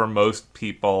for most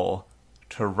people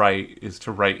to write is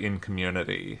to write in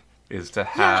community, is to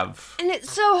have... Yeah, and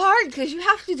it's so hard because you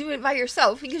have to do it by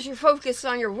yourself because you're focused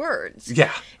on your words.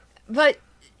 Yeah. But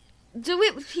do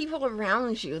it with people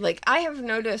around you. Like, I have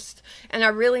noticed, and I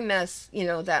really miss,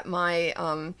 that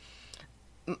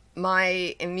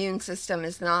my immune system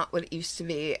is not what it used to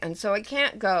be, and so I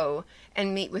can't go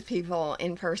and meet with people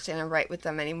in person and write with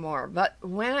them anymore. But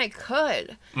when I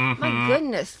could, my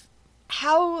goodness,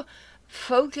 how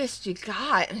focused you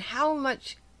got, and how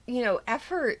much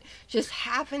effort just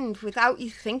happened without you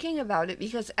thinking about it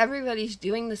because everybody's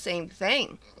doing the same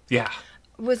thing. Yeah.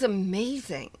 It was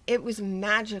amazing. It was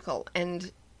magical,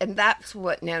 and that's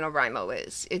what NaNoWriMo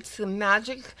is. It's the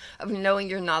magic of knowing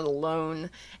you're not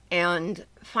alone and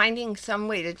finding some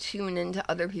way to tune into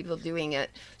other people doing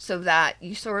it so that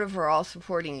you sort of are all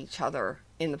supporting each other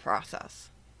in the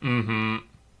process.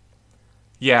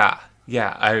 Yeah.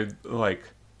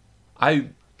 I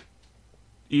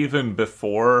even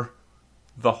before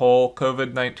the whole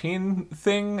COVID-19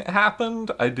 thing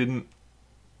happened, I didn't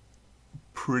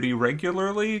pretty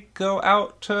regularly go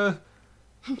out to,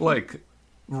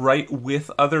 write with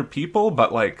other people,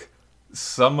 but,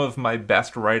 some of my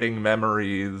best writing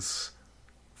memories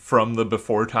from the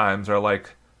before times are,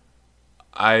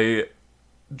 I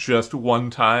just one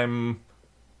time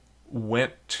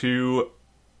went to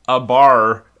a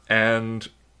bar and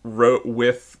wrote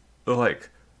with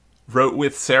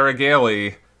Sarah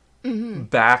Gailey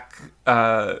back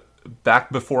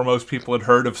before most people had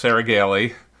heard of Sarah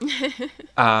Gailey.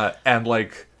 And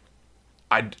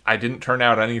I didn't turn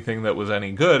out anything that was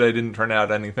any good. I didn't turn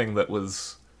out anything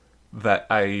that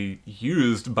I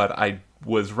used, but I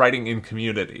was writing in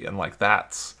community, and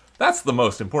that's the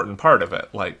most important part of it.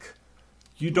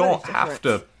 You don't have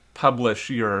to publish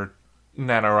your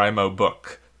NaNoWriMo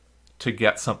book to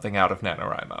get something out of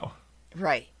NaNoWriMo.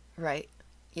 Right.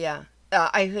 Yeah.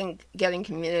 I think getting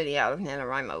community out of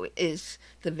NaNoWriMo is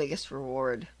the biggest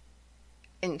reward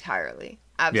entirely.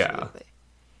 Absolutely.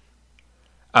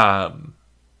 Yeah.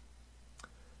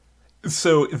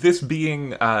 So this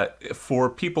being for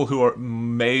people who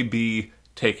may be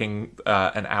taking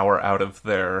an hour out of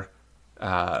their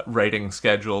writing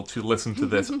schedule to listen to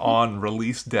this on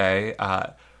release day,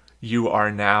 you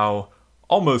are now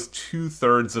almost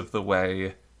 2/3 of the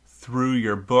way through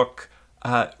your book.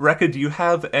 Rekka, do you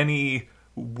have any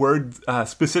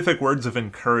specific words of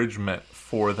encouragement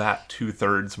for that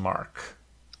 2/3 mark?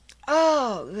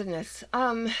 Oh, goodness.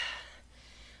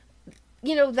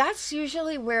 That's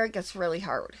usually where it gets really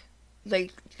hard.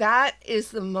 That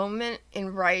is the moment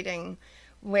in writing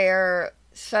where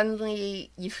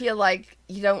suddenly you feel like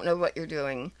you don't know what you're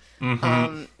doing.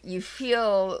 You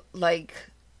feel like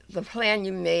the plan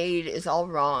you made is all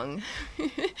wrong.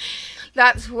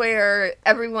 That's where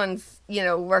everyone's,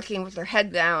 working with their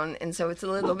head down, and so it's a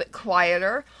little bit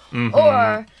quieter.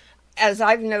 Or, as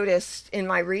I've noticed in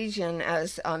my region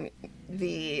as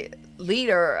the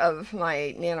leader of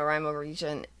my NaNoWriMo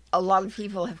region, a lot of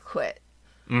people have quit.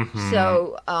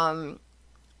 So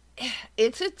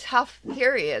it's a tough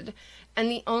period, and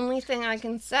the only thing I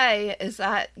can say is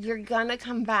that you're gonna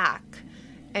come back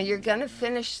and you're gonna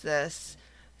finish this,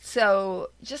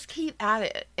 so just keep at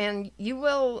it, and you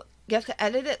will get to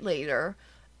edit it later.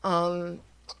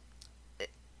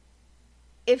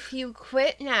 If you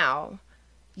quit now,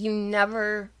 you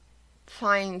never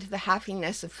find the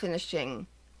happiness of finishing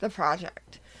the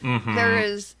project. There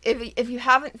is, if you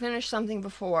haven't finished something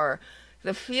before,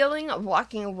 the feeling of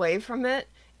walking away from it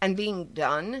and being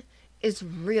done is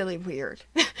really weird.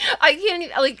 I can't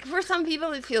even, like, for some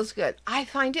people it feels good. I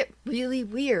find it really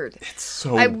weird. It's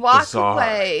so I walk bizarre.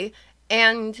 away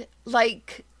and,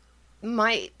 like,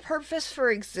 my purpose for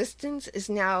existence is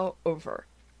now over.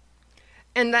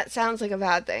 And that sounds like a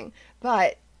bad thing,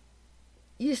 but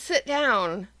you sit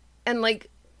down and, like,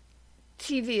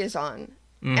 TV is on.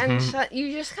 And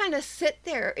you just kind of sit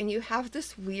there and you have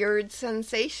this weird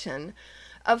sensation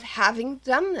of having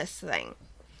done this thing.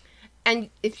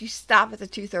 And if you stop at the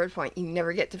 2/3 point, you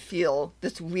never get to feel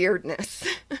this weirdness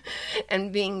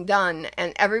and being done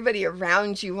and everybody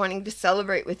around you wanting to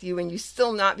celebrate with you and you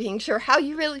still not being sure how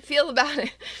you really feel about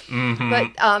it.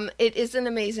 But it is an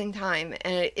amazing time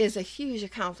and it is a huge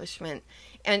accomplishment.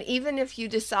 And even if you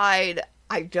decide,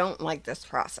 I don't like this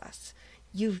process,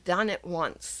 you've done it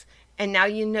once. And now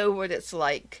you know what it's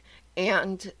like.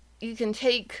 And you can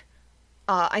take,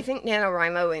 I think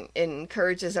NaNoWriMo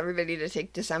encourages everybody to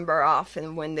take December off.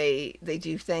 And when they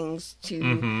do things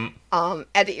to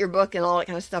edit your book and all that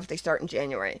kind of stuff, they start in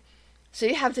January. So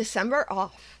you have December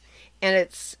off. And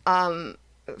it's,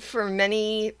 for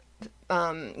many,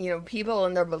 people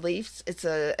and their beliefs, it's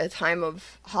a time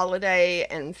of holiday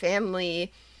and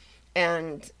family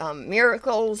and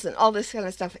miracles and all this kind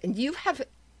of stuff. And you have,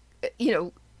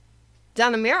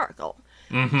 done a miracle.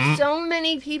 So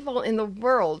many people in the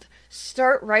world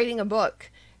start writing a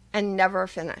book and never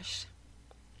finish.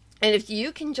 And if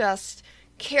you can just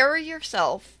carry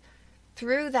yourself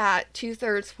through that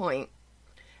 2/3 point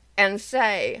and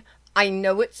say, I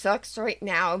know it sucks right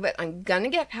now, but I'm going to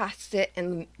get past it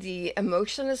and the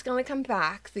emotion is going to come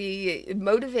back. The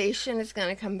motivation is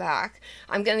going to come back.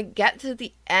 I'm going to get to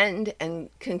the end and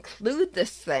conclude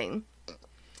this thing.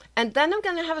 And then I'm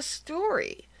going to have a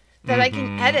story that I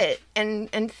can edit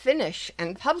and finish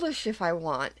and publish if I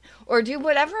want, or do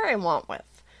whatever I want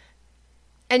with.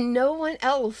 And no one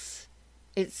else,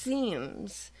 it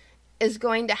seems, is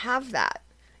going to have that,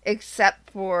 except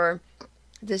for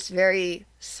this very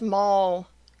small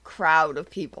crowd of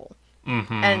people.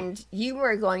 And you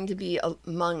are going to be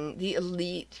among the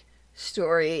elite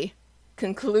story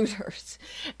concluders.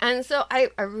 And so I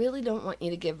really don't want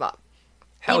you to give up.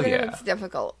 Hell even yeah. if it's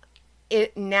difficult.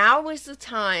 Now is the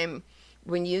time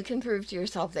when you can prove to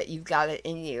yourself that you've got it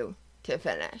in you to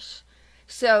finish.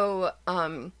 So,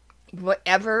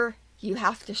 whatever you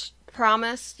have to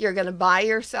promise you're going to buy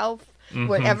yourself,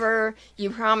 whatever you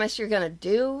promise you're going to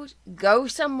do, go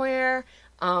somewhere,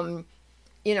 adopt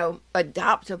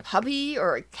a puppy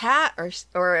or a cat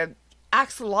or a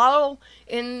axolotl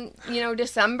in,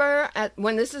 December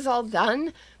when this is all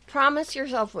done, promise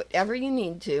yourself whatever you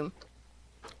need to.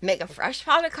 Make a fresh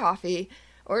pot of coffee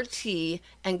or tea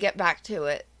and get back to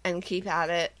it and keep at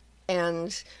it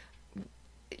and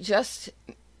just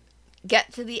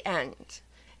get to the end.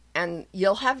 And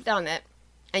you'll have done it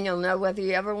and you'll know whether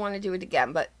you ever want to do it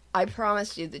again. But I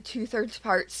promise you the 2/3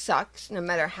 part sucks no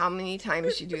matter how many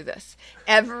times you do this.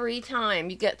 Every time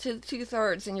you get to the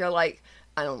 2/3 and you're like,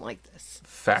 I don't like this.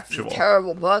 Factual. It's a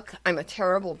terrible book. I'm a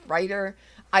terrible writer.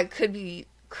 I could be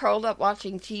curled up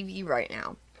watching TV right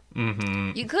now.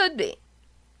 You could be.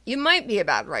 You might be a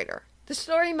bad writer. The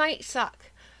story might suck.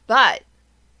 But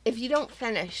if you don't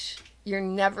finish, you're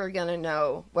never going to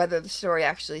know whether the story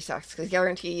actually sucks. Because I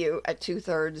guarantee you, at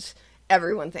 2/3,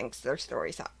 everyone thinks their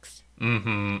story sucks.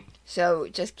 So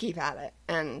just keep at it.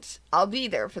 And I'll be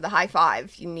there for the high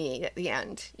five you need at the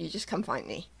end. You just come find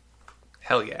me.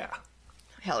 Hell yeah.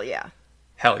 Hell yeah.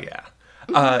 Hell yeah.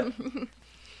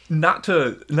 Not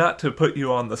to put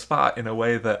you on the spot in a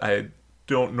way that I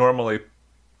don't normally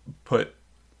put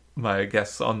my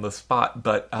guests on the spot,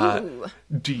 but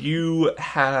do you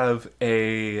have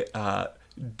a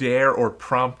dare or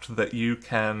prompt that you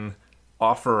can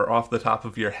offer off the top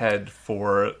of your head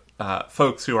for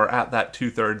folks who are at that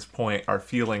 2/3 point, are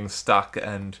feeling stuck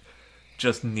and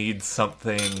just need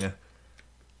something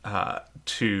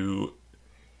to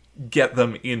get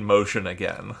them in motion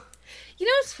again? You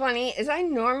know what's funny is I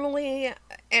normally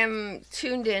am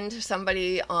tuned in to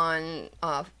somebody on,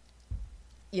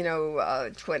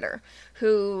 Twitter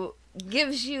who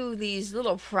gives you these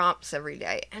little prompts every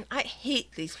day. And I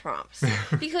hate these prompts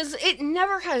because it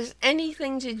never has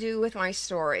anything to do with my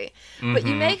story. But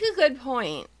you make a good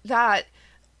point that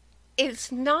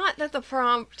it's not that the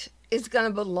prompt is going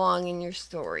to belong in your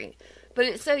story, but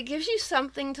it's that it gives you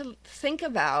something to think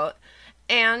about.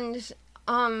 And,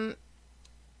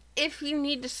 if you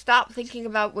need to stop thinking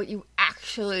about what you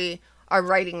actually are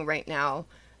writing right now,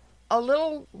 a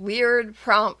little weird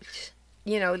prompt,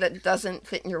 that doesn't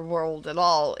fit in your world at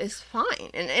all is fine.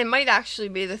 And it might actually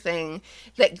be the thing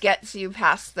that gets you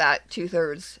past that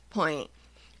 2/3 point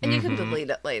And you can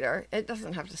delete it later. It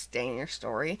doesn't have to stay in your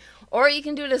story. Or you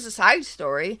can do it as a side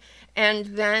story.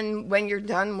 And then when you're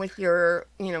done with your,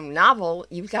 novel,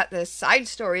 you've got this side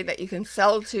story that you can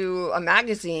sell to a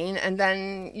magazine. And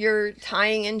then you're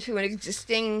tying into an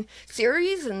existing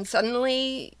series. And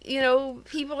suddenly,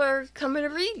 people are coming to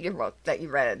read your book that you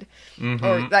read.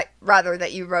 Or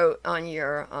that you wrote on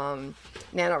your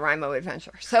NaNoWriMo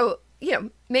adventure. So,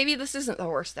 maybe this isn't the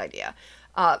worst idea.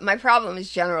 My problem is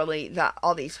generally that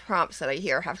all these prompts that I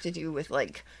hear have to do with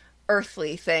like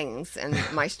earthly things, and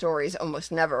my stories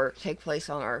almost never take place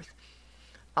on Earth.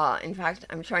 In fact,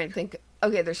 I'm trying to think.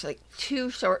 Okay, there's like 2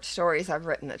 short stories I've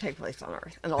written that take place on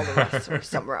Earth, and all the rest are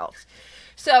somewhere else.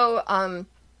 So,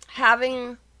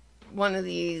 having one of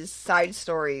these side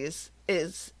stories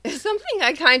is something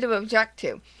I kind of object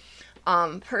to,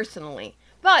 personally.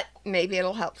 But maybe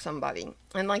it'll help somebody.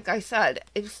 And like I said,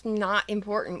 it's not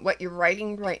important what you're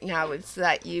writing right now. It's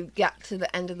that you get to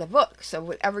the end of the book. So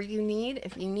whatever you need,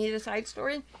 if you need a side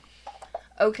story.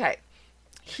 Okay,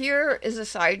 here is a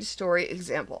side story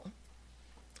example.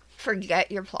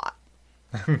 Forget your plot.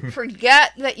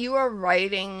 Forget that you are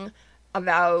writing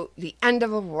about the end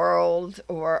of a world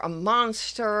or a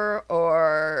monster,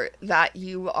 or that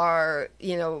you are,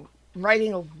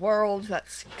 writing a world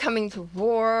that's coming to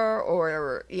war,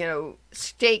 or,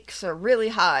 stakes are really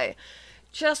high.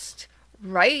 Just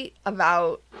write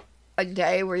about a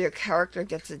day where your character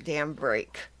gets a damn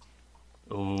break.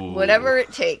 Ooh. Whatever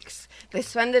it takes. They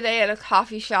spend the day at a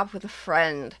coffee shop with a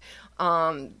friend.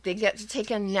 They get to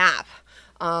take a nap.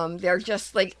 They're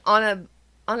just like on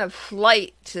a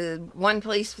flight to one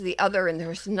place to the other, and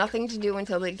there's nothing to do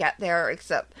until they get there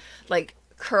except like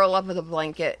curl up with a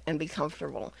blanket and be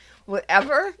comfortable.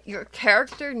 Whatever your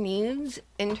character needs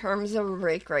in terms of a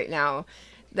break right now,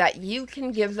 that you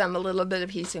can give them a little bit of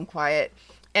peace and quiet,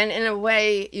 and in a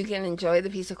way you can enjoy the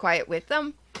peace and quiet with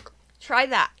them, try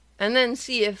that. And then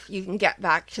see if you can get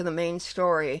back to the main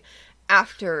story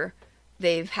after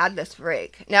they've had this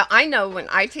break. Now, I know when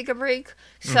I take a break,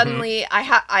 suddenly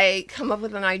I come up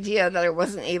with an idea that I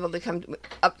wasn't able to come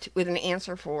up with an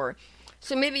answer for.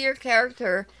 So maybe your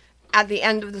character at the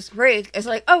end of this break is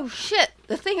like, oh shit,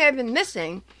 the thing I've been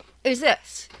missing is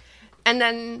this. And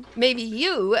then maybe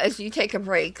you, as you take a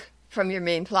break from your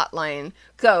main plot line,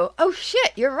 go, oh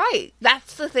shit, you're right.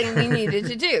 That's the thing we needed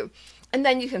to do. And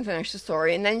then you can finish the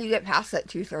story, and then you get past that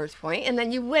 2/3 point, and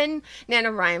then you win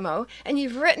NaNoWriMo, and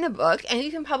you've written a book, and you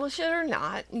can publish it or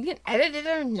not. You can edit it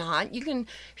or not. You can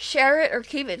share it or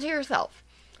keep it to yourself.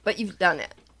 But you've done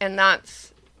it. And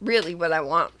that's really what I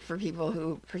want for people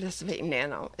who participate in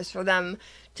Nano, is for them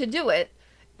to do it,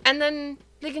 and then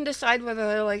they can decide whether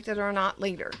they liked it or not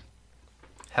later.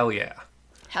 Hell yeah.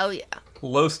 Hell yeah.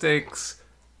 Low stakes,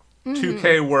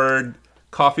 2K word,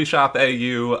 coffee shop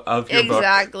AU of your book.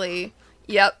 Exactly.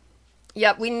 Yep.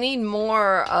 We need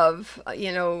more of,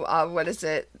 what is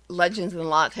it? Legends and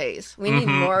lattes. We need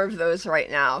more of those right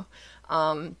now.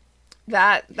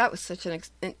 That was such a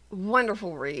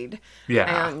wonderful read.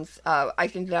 Yeah. And I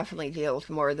can definitely deal with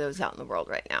more of those out in the world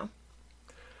right now.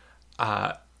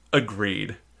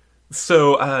 Agreed.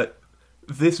 So,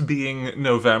 this being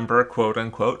November, quote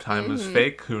unquote, time is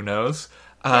fake, who knows?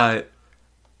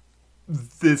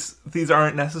 These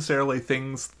aren't necessarily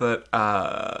things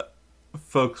that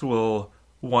folks will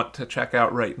want to check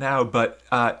out right now, but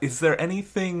is there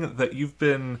anything that you've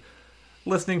been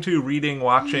listening to, reading,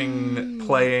 watching,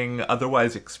 playing,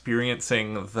 otherwise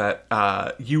experiencing that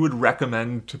you would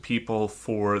recommend to people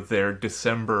for their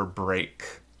December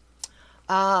break?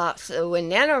 So when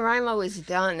NaNoWriMo is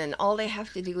done and all they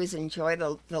have to do is enjoy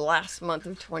the last month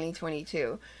of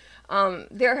 2022,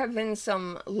 there have been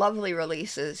some lovely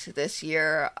releases this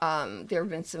year. There have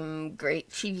been some great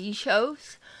TV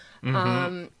shows.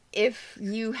 If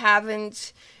you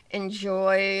haven't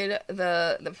enjoyed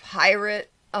the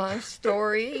pirate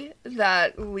story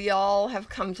that we all have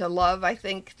come to love, I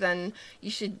think, then you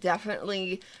should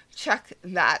definitely check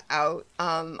that out.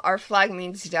 Our Flag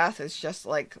Means Death is just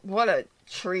like, what a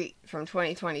treat from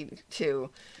 2022.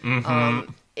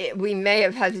 We may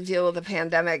have had to deal with the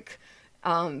pandemic,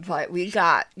 but we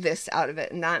got this out of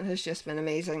it, and that has just been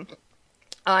amazing.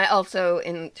 I also,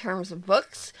 in terms of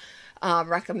books,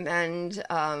 recommend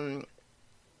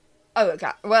oh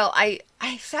god, well, I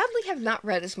sadly have not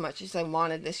read as much as I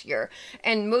wanted this year,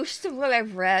 and most of what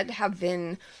I've read have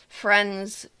been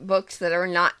friends' books that are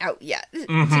not out yet,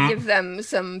 to give them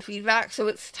some feedback, so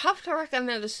it's tough to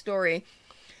recommend a story,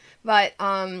 but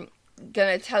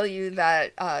gonna tell you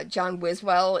that John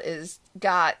Wiswell is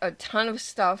got a ton of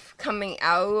stuff coming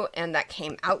out, and that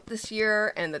came out this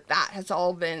year, and that has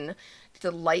all been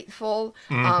delightful.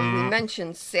 We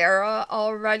mentioned Sarah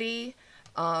already.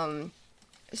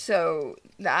 So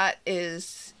that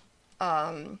is,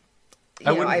 I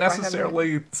wouldn't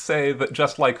necessarily say that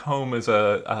Just Like Home is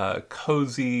a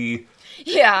cozy,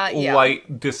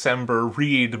 light December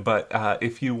read, but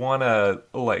if you want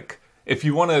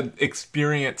to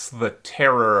experience the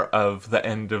terror of the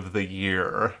end of the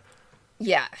year.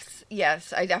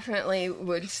 Yes, I definitely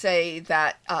would say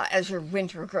that as your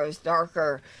winter grows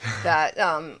darker, that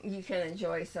you can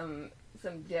enjoy some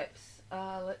dips.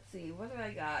 Let's see, what have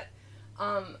I got?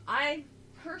 I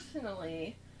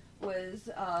personally was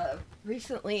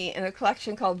recently in a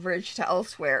collection called Bridge to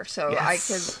Elsewhere, so I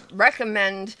could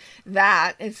recommend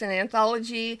that. It's an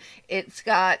anthology. It's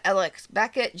got Alex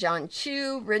Beckett, John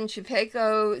Chu, Rin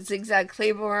Chupeco, Zigzag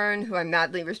Claiborne, who I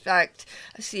madly respect,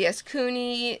 C.S.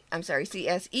 Cooney,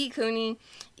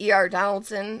 E.R.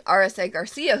 Donaldson, R.S.A.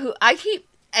 Garcia, who I keep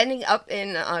ending up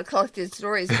in collected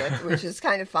stories with, which is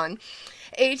kind of fun.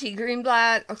 A.T.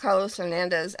 Greenblatt, Carlos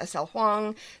Hernandez, S.L.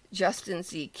 Huang, Justin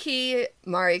C. Key,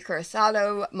 Mari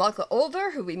Kurosado, Malka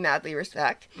Older, who we madly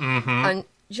respect,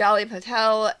 Anjali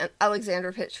Patel,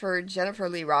 Alexander Pitchford, Jennifer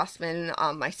Lee Rossman,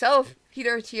 myself,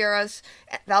 Peter Tierras,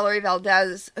 Valerie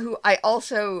Valdez, who I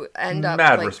also end up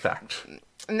mad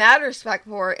respect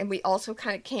for, and we also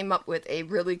kind of came up with a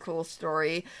really cool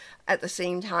story at the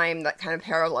same time that kind of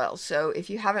parallels. So if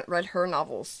you haven't read her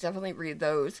novels, definitely read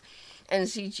those. And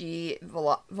C.G.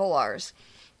 Volars.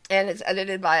 And it's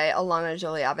edited by Alana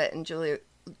Joliabbit and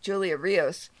Julia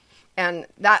Rios. And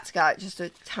that's got just a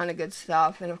ton of good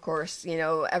stuff. And of course,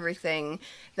 everything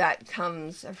that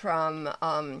comes from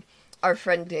our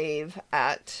friend Dave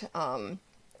at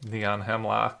Neon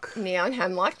Hemlock. Neon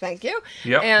Hemlock, thank you.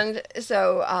 Yep. And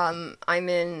so I'm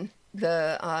in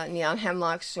the Neon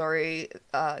Hemlock story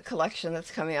collection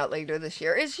that's coming out later this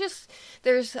year. It's just,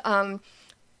 there's a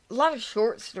lot of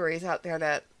short stories out there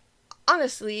that,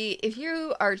 honestly, if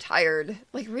you are tired,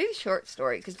 read a short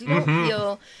story, because you don't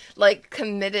feel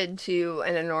committed to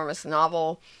an enormous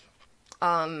novel.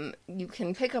 You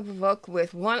can pick up a book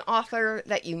with one author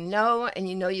that and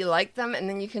you like them, and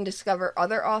then you can discover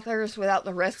other authors without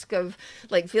the risk of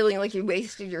feeling like you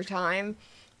wasted your time.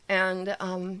 And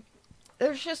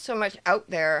there's just so much out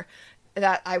there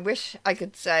that I wish I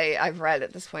could say I've read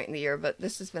at this point in the year, but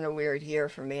this has been a weird year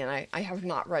for me, and I have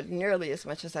not read nearly as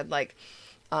much as I'd like.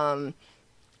 And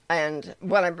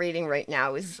what I'm reading right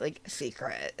now is a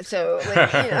secret. So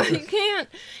you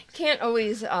can't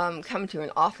always come to an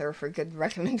author for good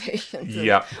recommendations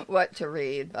of what to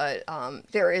read, but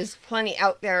there is plenty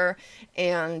out there,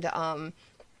 and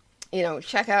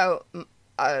check out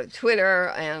Twitter,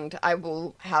 and I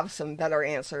will have some better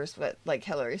answers. But like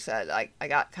Hillary said, I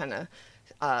got kind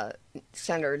of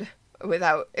centered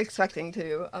without expecting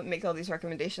to make all these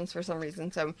recommendations for some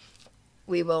reason. So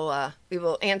we will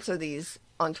answer these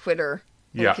on Twitter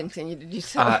and continue to do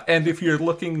so. And if you're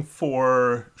looking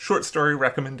for short story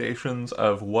recommendations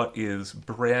of what is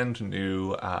brand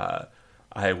new,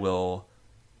 I will,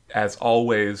 as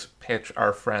always, pitch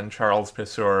our friend Charles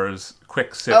Pissor's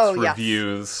Quick Sips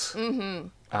reviews.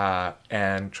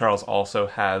 And Charles also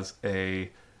has a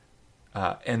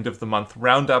end of the month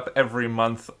roundup every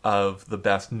month of the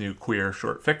best new queer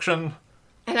short fiction.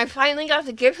 And I finally got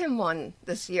to give him one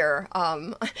this year.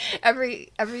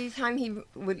 Every time he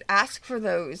would ask for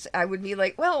those, I would be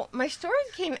like, "Well, my story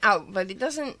came out, but it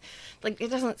doesn't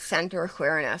center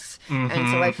queerness." And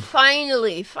so I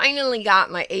finally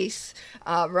got my ace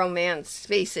romance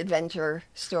space adventure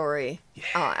story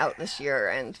out this year,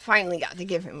 and finally got to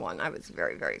give him one. I was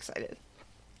very, very excited.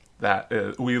 That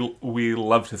is, we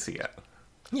love to see it.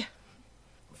 Yeah.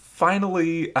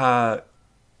 Finally,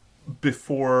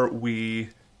 before we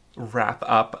wrap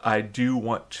up, I do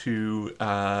want to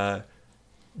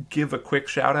give a quick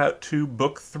shout out to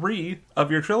book 3 of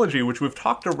your trilogy, which we've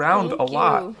talked around a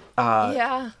lot.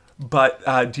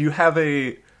 But do you have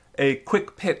a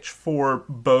quick pitch for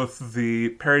both the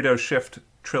Peridot Shift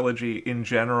trilogy in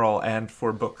general and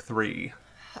for book 3?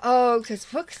 Oh, because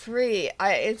book 3,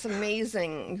 it's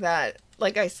amazing that,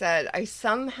 like I said, I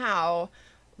somehow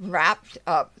wrapped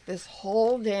up this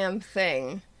whole damn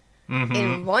thing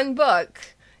in one book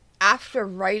after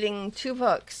writing 2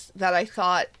 books that I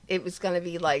thought it was going to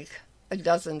be a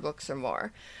dozen books or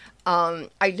more. My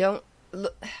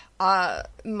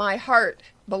heart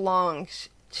belongs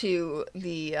to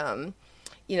the,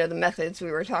 the methods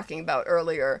we were talking about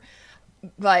earlier,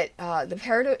 but the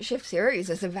Peridot Shift series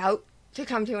is about to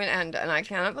come to an end, and I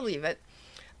cannot believe it.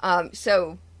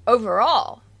 So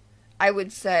overall, I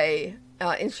would say,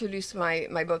 introduce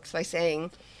my books by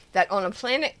saying that on a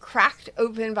planet cracked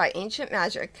open by ancient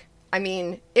magic,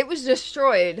 it was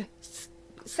destroyed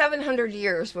 700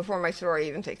 years before my story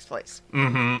even takes place.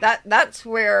 Mm-hmm. That's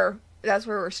where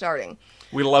we're starting.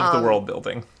 We love the world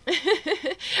building.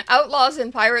 Outlaws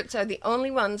and pirates are the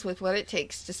only ones with what it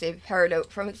takes to save Peridot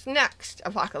from its next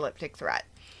apocalyptic threat.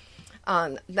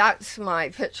 That's my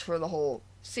pitch for the whole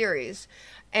series.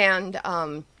 And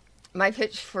my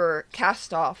pitch for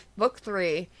Cast Off, Book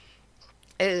 3,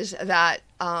 is that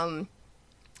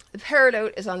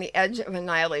Peridot is on the edge of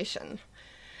annihilation.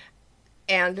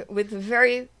 And with the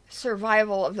very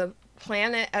survival of the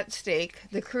planet at stake,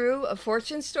 the crew of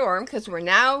Fortune Storm, because we're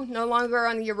now no longer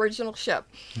on the original ship,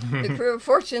 the crew of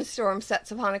Fortune Storm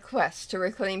sets upon a quest to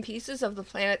reclaim pieces of the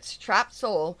planet's trapped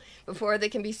soul before they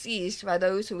can be seized by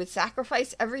those who would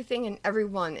sacrifice everything and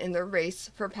everyone in their race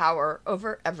for power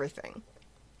over everything.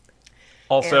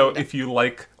 Also, if you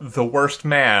like The Worst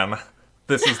Man,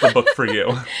 this is the book for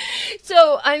you.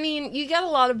 So, I mean, you get a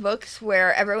lot of books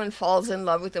where everyone falls in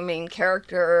love with the main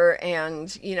character,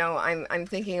 and, you know, I'm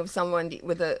thinking of someone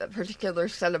with a particular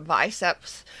set of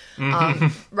biceps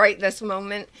right this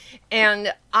moment.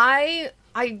 And I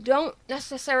don't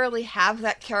necessarily have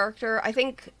that character. I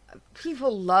think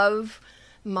people love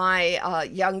my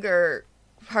younger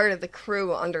part of the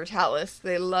crew under Talus.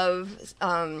 They love,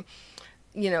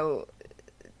 you know,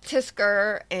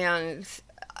 Tisker and...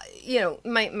 you know,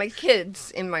 my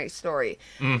kids in my story.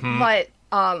 But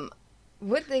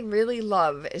what they really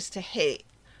love is to hate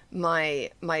my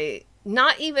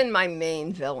not even my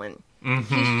main villain.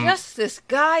 He's just this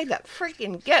guy that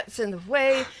freaking gets in the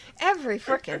way every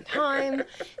freaking time.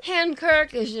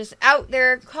 Hancock is just out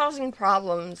there causing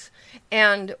problems,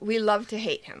 and we love to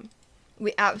hate him.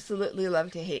 We absolutely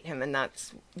love to hate him, and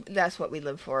that's what we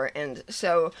live for. And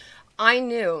so I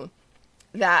knew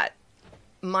that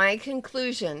my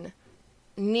conclusion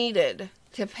needed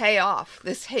to pay off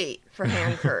this hate for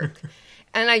Hancock.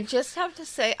 And I just have to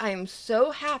say, I am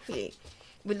so happy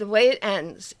with the way it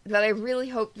ends that I really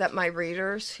hope that my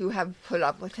readers who have put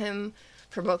up with him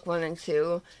for book 1 and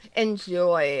 2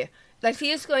 enjoy that he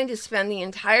is going to spend the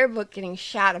entire book getting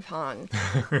shat upon,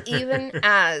 even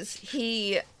as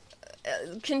he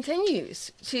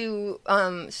continues to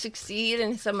succeed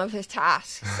in some of his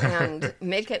tasks and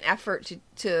make an effort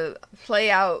to play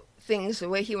out things the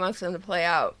way he wants them to play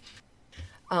out.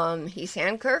 He's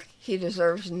Hancock. He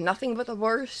deserves nothing but the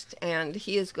worst, and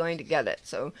he is going to get it.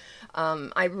 So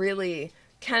I really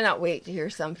cannot wait to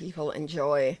hear some people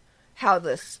enjoy how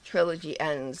this trilogy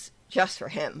ends just for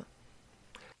him.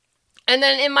 And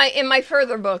then in my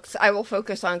further books, I will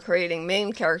focus on creating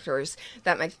main characters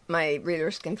that my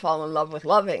readers can fall in love with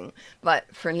loving.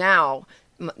 But for now,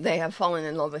 they have fallen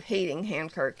in love with hating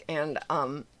Hancock, and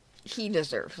he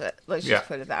deserves it. Let's just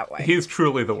put it that way. He's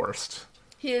truly the worst.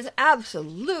 He is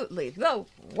absolutely the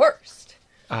worst.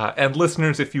 And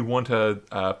listeners, if you want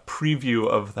a preview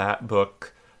of that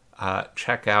book,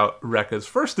 check out Rekka's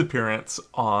first appearance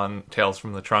on Tales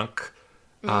from the Trunk,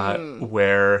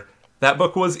 where... that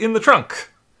book was in the trunk.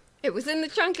 It was in the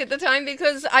trunk at the time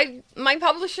because my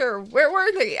publisher, where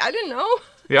were they? I didn't know.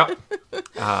 Yeah.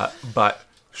 But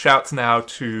shouts now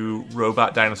to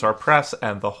Robot Dinosaur Press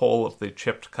and the whole of the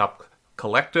Chipped Cup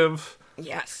Collective.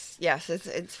 Yes,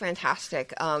 it's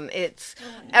fantastic. It's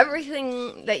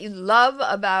everything that you love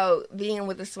about being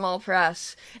with a small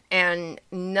press and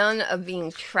none of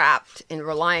being trapped and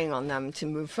relying on them to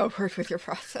move forward with your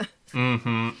process.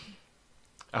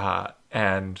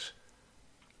 And...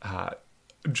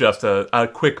 just a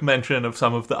quick mention of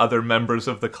some of the other members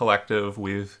of the collective.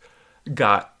 We've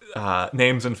got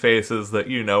names and faces that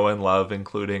you know and love,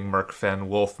 including Merkfen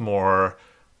Wolfmore.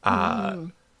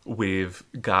 We've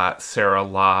got Sarah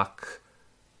Locke.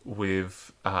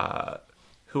 We've...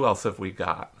 who else have we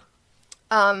got?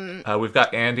 We've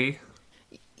got Andy.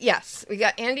 Yes, we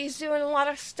got Andy's doing a lot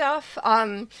of stuff.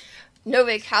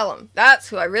 Nove Callum, that's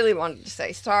who I really wanted to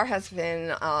say. Star has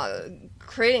been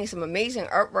creating some amazing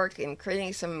artwork and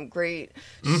creating some great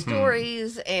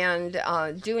stories and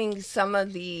doing some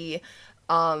of the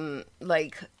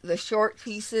like the short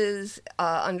pieces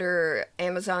under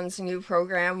Amazon's new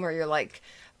program where you're like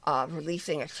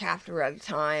releasing a chapter at a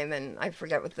time, and I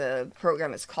forget what the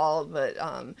program is called, but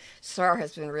Star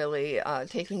has been really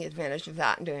taking advantage of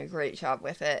that and doing a great job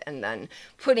with it, and then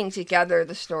putting together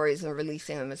the stories and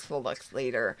releasing them as full books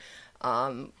later.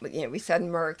 But, you know, we said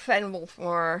Merck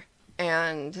Fenwolfmore,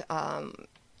 and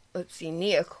let's see,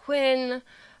 Nia Quinn.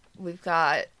 We've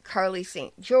got Carly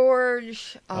St.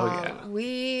 George.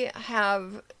 We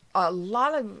have a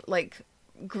lot of like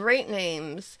great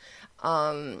names.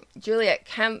 Juliet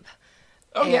Kemp.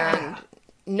 Like I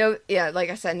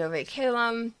said, Nove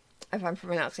Kalem, if I'm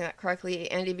pronouncing that correctly,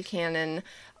 Andy Buchanan.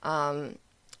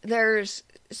 There's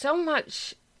so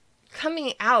much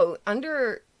coming out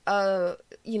under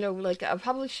like a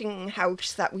publishing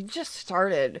house that we just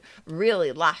started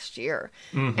really last year.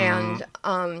 And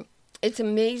it's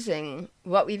amazing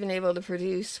what we've been able to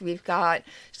produce. We've got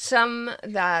some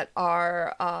that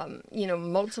are,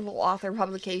 multiple author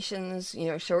publications,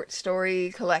 short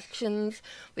story collections.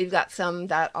 We've got some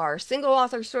that are single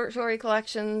author short story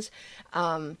collections.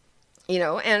 And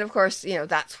of course,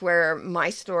 that's where my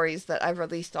stories that I've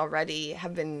released already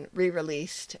have been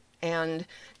re-released. And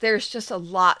there's just a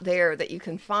lot there that you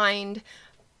can find.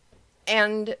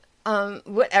 And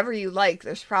whatever you like,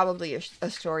 there's probably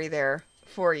a story there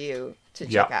for you to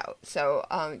check out. So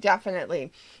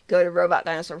definitely go to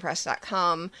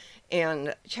robotdinosaurpress.com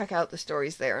and check out the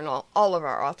stories there and all of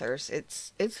our authors.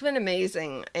 It's been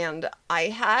amazing. And I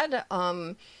had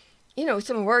some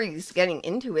worries getting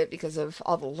into it because of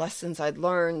all the lessons I'd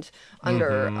learned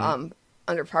under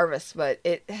Parvis, but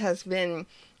it has been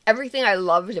everything I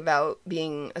loved about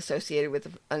being associated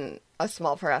with a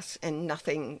small press, and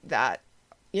nothing that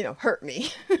hurt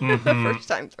me the first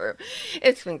time through.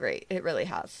 It's been great. It really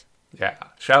has. Yeah.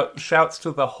 Shouts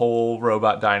to the whole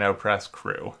Robot Dino Press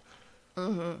crew.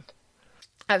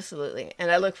 Absolutely.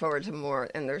 And I look forward to more,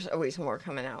 and there's always more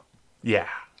coming out. Yeah.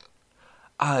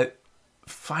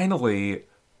 Finally,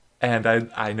 and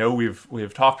I know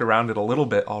we've talked around it a little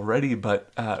bit already,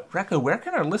 but Rekka, where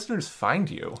can our listeners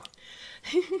find you?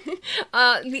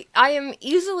 I am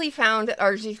easily found at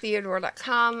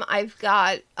R.J.Theodore.com. I've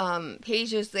got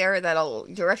pages there that'll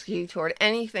direct you toward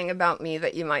anything about me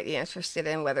that you might be interested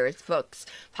in, whether it's books,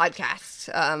 podcasts,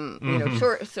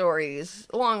 short stories,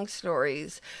 long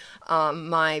stories,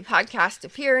 my podcast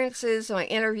appearances, my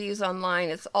interviews online.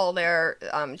 It's all there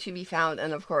to be found.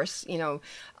 And of course,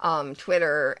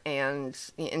 Twitter and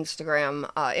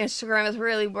Instagram. Instagram is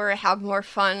really where I have more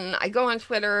fun. I go on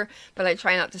Twitter, but I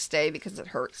try not to stay because it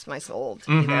hurts my soul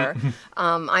to be there.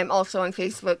 I'm also on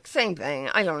Facebook, same thing.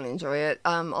 I don't enjoy it.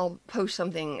 I'll post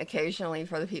something occasionally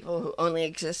for the people who only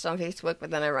exist on Facebook,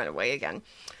 but then I run away again.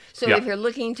 So if you're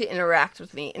looking to interact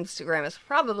with me, Instagram is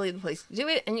probably the place to do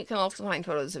it. And you can also find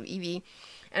photos of Evie.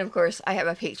 And of course, I have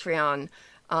a Patreon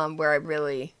where I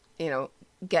really,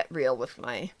 get real with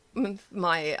my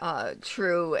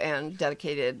true and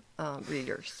dedicated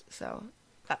readers. So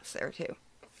that's there too.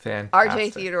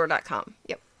 Fantastic. RJTheodore.com.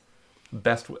 Yep.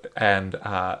 Best, and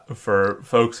for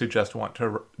folks who just want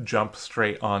to jump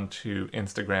straight onto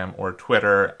Instagram or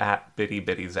Twitter, at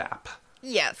BittyBittyZap.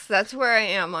 Yes, that's where I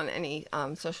am on any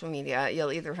social media.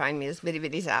 You'll either find me as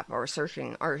BittyBittyZap or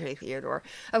searching R.J. Theodore.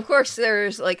 Of course,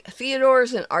 there's like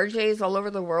Theodores and RJs all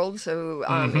over the world, so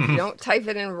if you don't type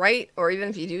it in right, or even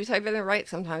if you do type it in right,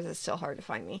 sometimes it's still hard to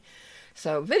find me.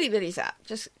 So BittyBittyZap,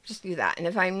 just do that. And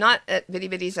if I'm not at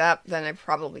BittyBittyZap, then I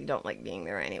probably don't like being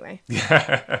there anyway.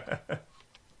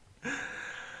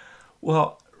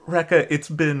 Well, Rekka, it's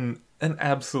been an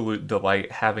absolute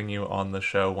delight having you on the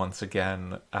show once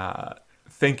again.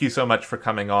 Thank you so much for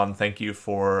coming on. Thank you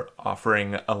for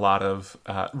offering a lot of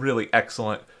really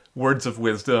excellent words of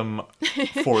wisdom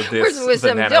for this. Words of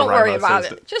wisdom, the don't worry NaNoWriMo about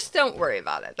system. it. Just don't worry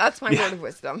about it. That's my word of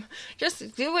wisdom.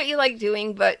 Just do what you like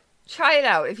doing, but try it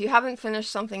out. If you haven't finished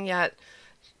something yet,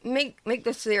 make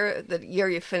this year the year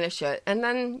you finish it, and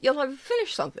then you'll have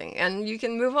finished something, and you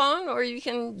can move on, or you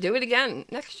can do it again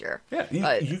next year. Yeah,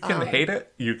 you can hate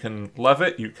it, you can love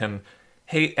it, you can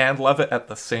hate and love it at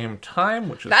the same time,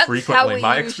 which is frequently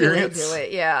my experience. Do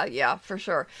it. Yeah, for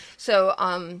sure. So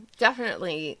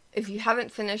definitely, if you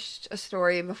haven't finished a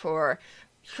story before,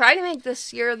 try to make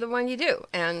this year the one you do,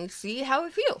 and see how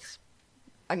it feels.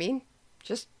 I mean,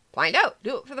 just find out.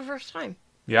 Do it for the first time.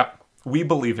 Yeah, we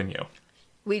believe in you.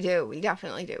 We do. We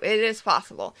definitely do. It is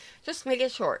possible. Just make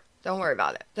it short. Don't worry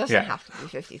about it. Doesn't have to be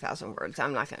 50,000 words.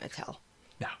 I'm not going to tell.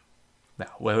 No.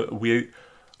 Well,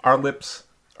 our lips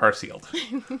are sealed.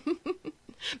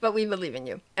 But we believe in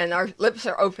you. And our lips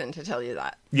are open to tell you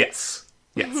that. Yes.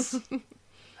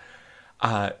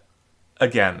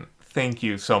 Again, thank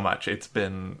you so much. It's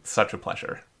been such a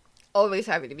pleasure. Always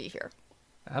happy to be here.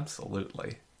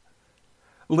 Absolutely.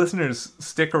 Listeners,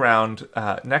 stick around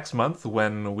next month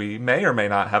when we may or may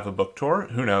not have a book tour.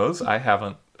 Who knows? I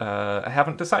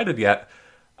haven't decided yet.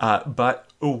 But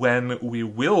when we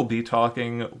will be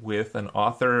talking with an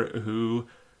author who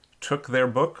took their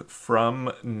book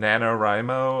from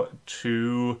NaNoWriMo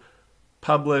to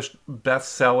published,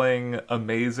 best-selling,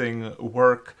 amazing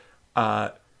work,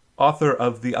 author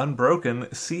of The Unbroken,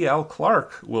 C.L.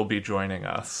 Clarke, will be joining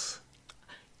us.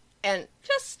 And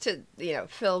just to,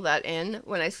 fill that in,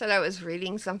 when I said I was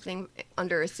reading something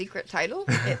under a secret title,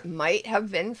 it might have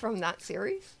been from that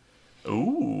series.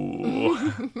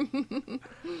 Ooh.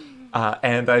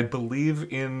 And I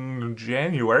believe in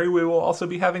January we will also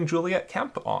be having Juliet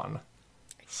Kemp on.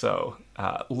 So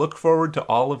look forward to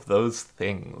all of those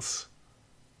things.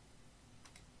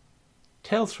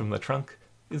 Tales from the Trunk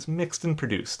is mixed and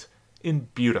produced in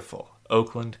beautiful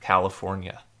Oakland,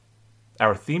 California.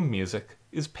 Our theme music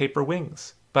is Paper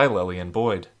Wings by Lillian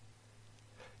Boyd.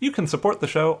 You can support the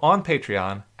show on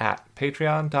Patreon at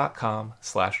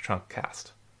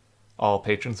patreon.com/trunkcast. All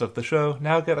patrons of the show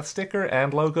now get a sticker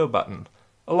and logo button,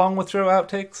 along with show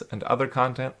outtakes and other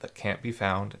content that can't be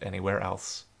found anywhere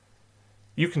else.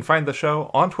 You can find the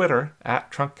show on Twitter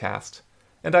at Trunkcast,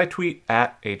 and I tweet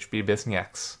at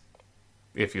HBBisnieks.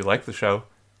 If you like the show,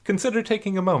 consider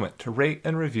taking a moment to rate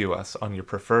and review us on your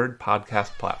preferred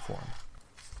podcast platform.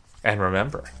 And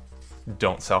remember,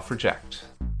 don't self-reject.